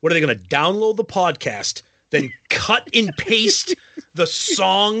do? What are they going to download the podcast, then cut and paste the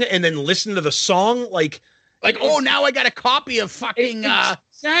song, and then listen to the song? Like, oh, now I got a copy of fucking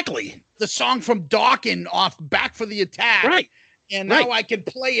exactly the song from Dawkins off Back for the Attack, right? And now I can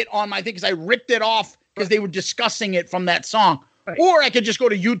play it on my thing because I ripped it off because they were discussing it from that song, or I could just go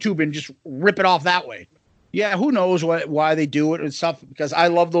to YouTube and just rip it off that way. Yeah, who knows why they do it and stuff, because I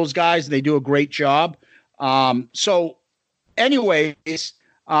love those guys. They do a great job. So anyways,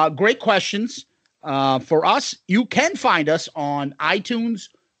 great questions for us. You can find us on iTunes,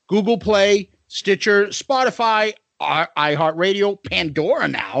 Google Play, Stitcher, Spotify, iHeartRadio, Pandora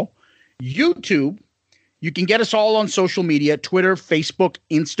now, YouTube. You can get us all on social media, Twitter, Facebook,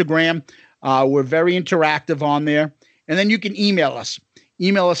 Instagram. We're very interactive on there. And then you can email us.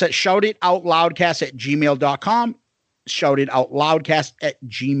 Email us at shoutitoutloudcast@gmail.com,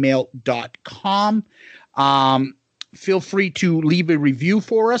 shoutitoutloudcast@gmail.com. Feel free to leave a review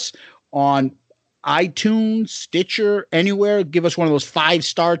for us on iTunes, Stitcher, anywhere. Give us one of those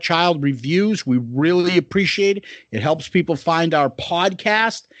 5-star child reviews. We really appreciate it. It helps people find our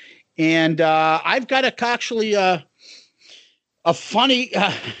podcast. And I've got to actually a funny,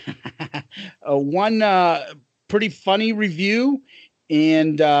 one pretty funny review.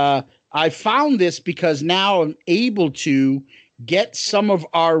 And I found this because now I'm able to get some of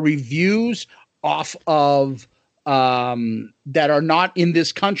our reviews off of that are not in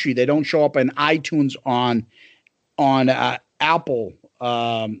this country. They don't show up in iTunes on Apple.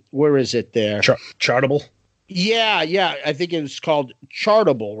 Where is it there? Chartable. Yeah. I think it was called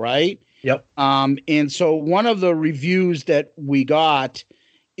Chartable, right? Yep. And so one of the reviews that we got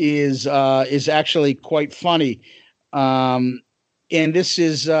is actually quite funny. And this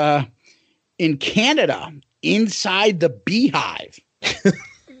is in Canada, Inside the Beehive.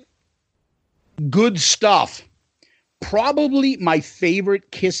 Good stuff. Probably my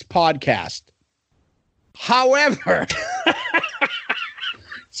favorite Kiss podcast. However,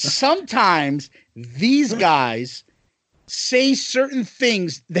 sometimes these guys say certain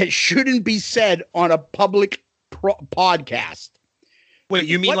things that shouldn't be said on a public podcast. Wait,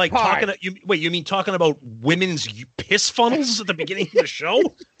 you mean like part? You mean talking about women's piss funnels at the beginning of the show?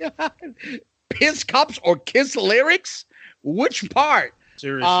 Piss cups or Kiss lyrics? Which part?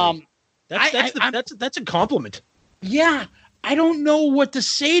 Seriously, that's a compliment. Yeah, I don't know what to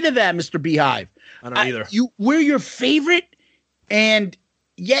say to that, Mr. Beehive. I don't either. We're your favorite, and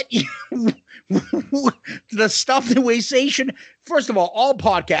yet the stuff that we say should. First of all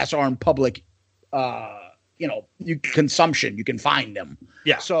podcasts are in public, consumption. You can find them.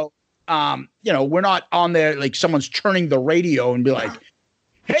 Yeah. So, we're not on there like someone's turning the radio and be like,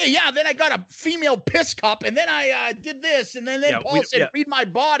 "Hey, yeah." Then I got a female piss cup, and then I did this, and then Paul said, "Read my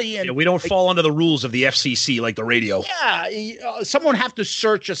body." And we don't fall under the rules of the FCC like the radio. Yeah, someone have to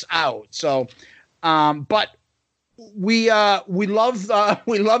search us out. So, but we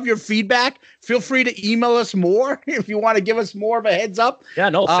love your feedback. Feel free to email us more if you want to give us more of a heads up. Yeah,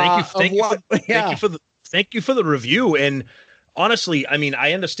 no, thank you for the review. And honestly, I mean,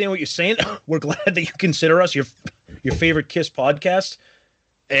 I understand what you're saying. We're glad that you consider us your favorite Kiss podcast.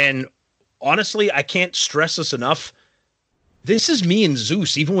 And honestly, I can't stress this enough. This is me and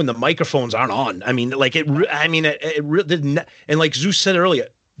Zeus, even when the microphones aren't on. I mean, like and like Zeus said earlier,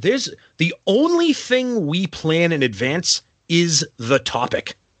 there's the only thing we plan in advance is the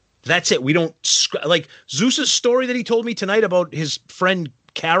topic. That's it. We don't like Zeus's story that he told me tonight about his friend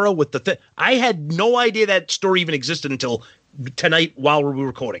Kara with the thing. I had no idea that story even existed until tonight while we were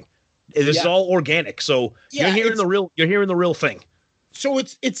recording. This is all organic. So you're hearing the real thing. So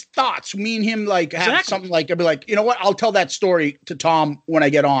it's thoughts. Me and him have something like, I'll be like, you know what? I'll tell that story to Tom when I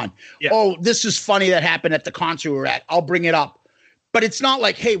get on. Yeah. Oh, this is funny that happened at the concert we were at. I'll bring it up. But it's not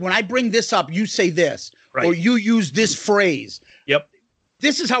like, hey, when I bring this up, you say this, or you use this phrase. Yep.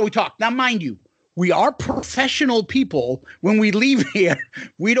 This is how we talk. Now, mind you, we are professional people. When we leave here,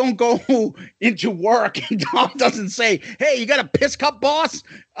 we don't go into work and Tom doesn't say, hey, you got a piss cup, boss?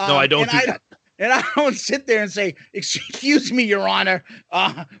 No, I don't do that. And I don't sit there and say, excuse me, Your Honor,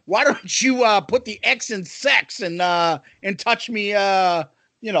 why don't you put the X in sex and touch me,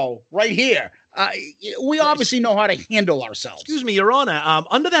 right here? We obviously know how to handle ourselves. Excuse me, Your Honor,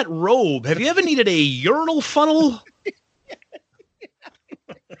 under that robe, have you ever needed a urinal funnel?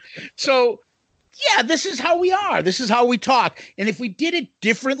 So, yeah, this is how we are. This is how we talk. And if we did it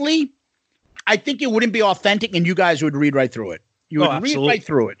differently, I think it wouldn't be authentic and you guys would read right through it. You would read right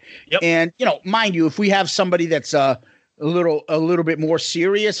through it. Yep. And, mind you, if we have somebody that's a little bit more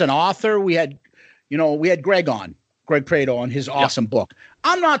serious, an author, we had Greg Prato on his awesome book.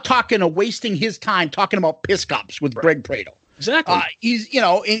 I'm not wasting his time talking about piss cups with Greg Prato. Exactly.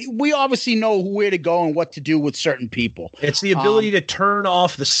 And we obviously know where to go and what to do with certain people. It's the ability to turn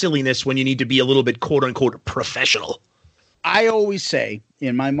off the silliness when you need to be a little bit quote unquote professional. I always say,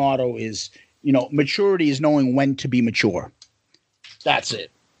 and my motto is, maturity is knowing when to be mature. That's it.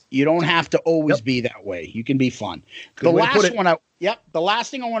 You don't have to always be that way. You can be fun. The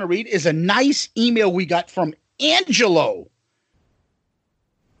last thing I want to read is a nice email we got from Angelo.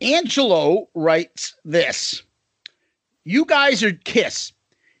 Angelo writes this. You guys are Kiss.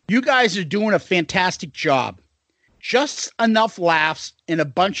 You guys are doing a fantastic job. Just enough laughs and a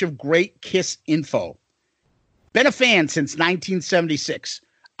bunch of great Kiss info. Been a fan since 1976.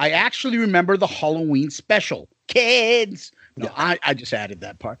 I actually remember the Halloween special. Kids. No, I just added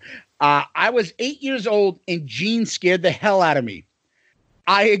that part. I was 8 years old and Gene scared the hell out of me.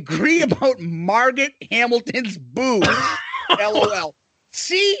 I agree about Margaret Hamilton's boobs. LOL.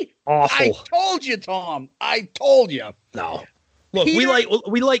 See? Awful. I told you, Tom. I told you. No. Look, Peter,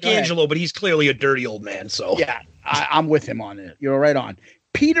 we like Angelo, but he's clearly a dirty old man. So yeah, I'm with him on it. You're right on.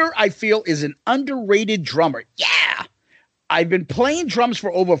 Peter, I feel, is an underrated drummer. Yeah. I've been playing drums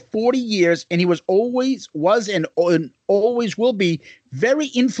for over 40 years, and he was and always will be very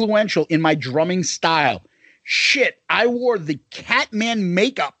influential in my drumming style. Shit, I wore the Catman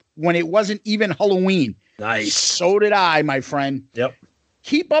makeup when it wasn't even Halloween. Nice. So did I, my friend. Yep.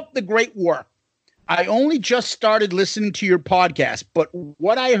 Keep up the great work. I only just started listening to your podcast, but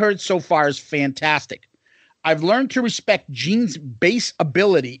what I heard so far is fantastic. I've learned to respect Gene's bass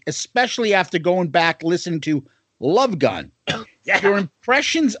ability, especially after going back listening to Love Gun. Yeah. Your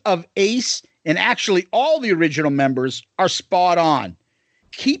impressions of Ace and actually all the original members are spot on.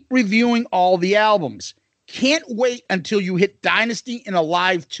 Keep reviewing all the albums. Can't wait until you hit Dynasty and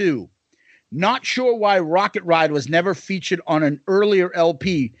Alive 2. Not sure why Rocket Ride was never featured on an earlier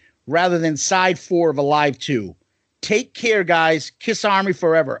LP rather than side 4 of Alive 2. Take care, guys. Kiss Army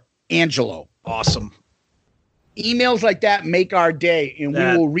forever. Angelo. Awesome. Emails like that make our day, and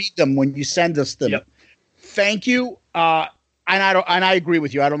we will read them when you send us them. Yep. Thank you. And I agree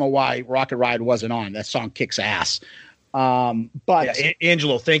with you. I don't know why Rocket Ride wasn't on. That song kicks ass. But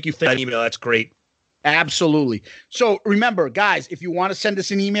Angelo, thank you for that email. That's great. Absolutely. So remember, guys, if you want to send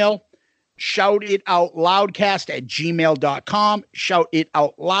us an email, shout it out loudcast@gmail.com. Shout it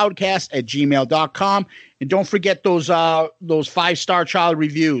out loudcast@gmail.com. And don't forget those 5-star child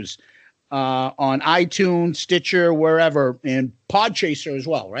reviews on iTunes, Stitcher, wherever, and Podchaser as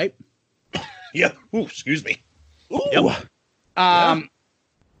well, right? Yeah. Ooh, excuse me. Ooh. Yep.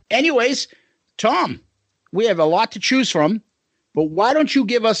 Anyways, Tom, we have a lot to choose from, but why don't you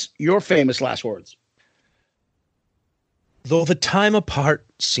give us your famous last words? Though the time apart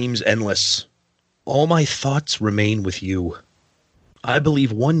seems endless, all my thoughts remain with you. I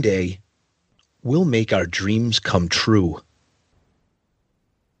believe one day we'll make our dreams come true.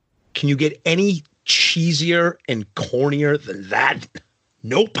 Can you get any cheesier and cornier than that?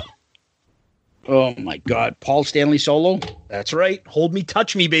 Nope. Oh, my God. Paul Stanley solo? That's right. Hold me,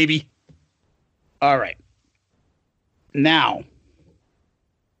 touch me, baby. All right. Now,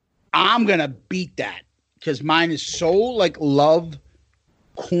 I'm going to beat that because mine is so like love,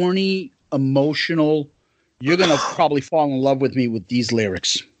 corny, emotional. You're going to probably fall in love with me with these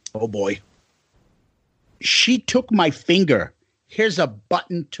lyrics. Oh, boy. She took my finger. Here's a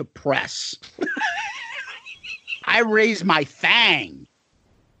button to press. I raised my fang,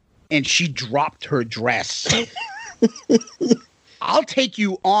 and she dropped her dress. I'll take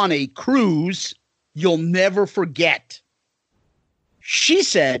you on a cruise you'll never forget. She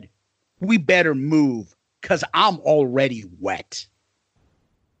said, we better move because I'm already wet.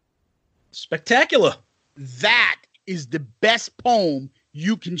 Spectacular. That is the best poem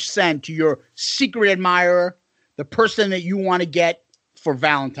you can send to your secret admirer, the person that you want to get for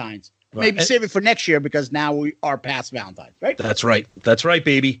Valentine's. Right. Maybe save it for next year because now we are past Valentine's, right? That's right. That's right,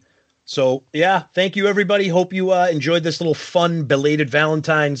 baby. So, yeah, thank you, everybody. Hope you enjoyed this little fun, belated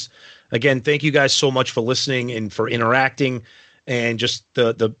Valentine's. Again, thank you guys so much for listening and for interacting and just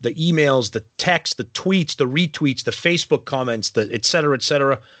the emails, the texts, the tweets, the retweets, the Facebook comments, the et cetera, et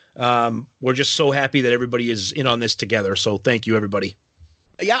cetera. We're just so happy that everybody is in on this together. So thank you, everybody.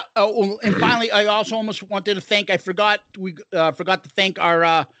 Yeah. And finally, I also almost wanted to thank, forgot to thank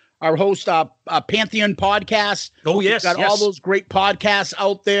our host, Pantheon Podcast. Oh, yes. We've got all those great podcasts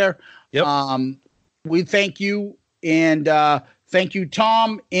out there. Yep. We thank you. And thank you,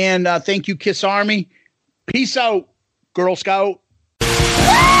 Tom. And thank you, Kiss Army. Peace out, Girl Scout. Woo!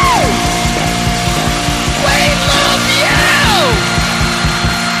 We love you!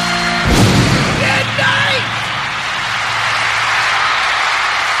 Good night!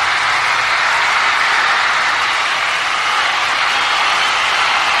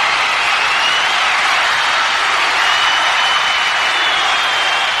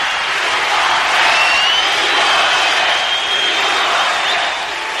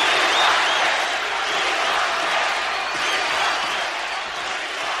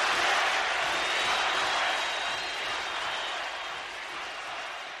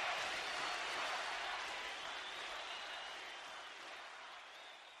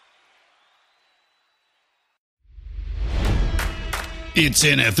 It's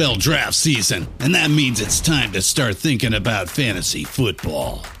NFL draft season, and that means it's time to start thinking about fantasy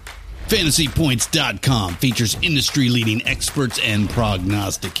football. FantasyPoints.com features industry-leading experts and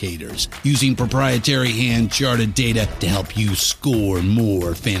prognosticators using proprietary hand-charted data to help you score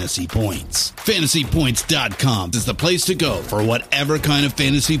more fantasy points. FantasyPoints.com is the place to go for whatever kind of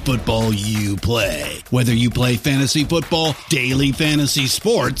fantasy football you play. Whether you play fantasy football, daily fantasy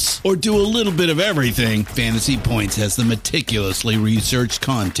sports, or do a little bit of everything, Fantasy Points has the meticulously researched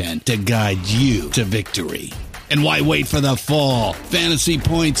content to guide you to victory. And why wait for the fall? Fantasy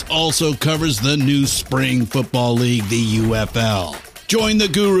Points also covers the new spring football league, the UFL. Join the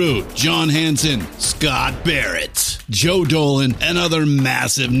guru, John Hansen, Scott Barrett, Joe Dolan, and other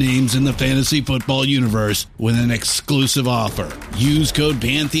massive names in the fantasy football universe with an exclusive offer. Use code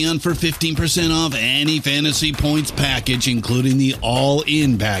Pantheon for 15% off any Fantasy Points package, including the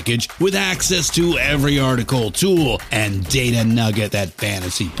all-in package, with access to every article, tool, and data nugget that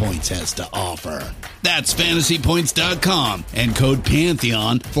Fantasy Points has to offer. That's fantasypoints.com and code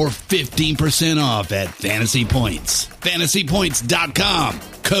Pantheon for 15% off at Fantasy Points. Fantasypoints.com,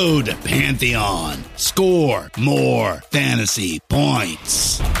 code Pantheon. Score more fantasy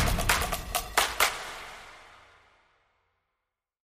points.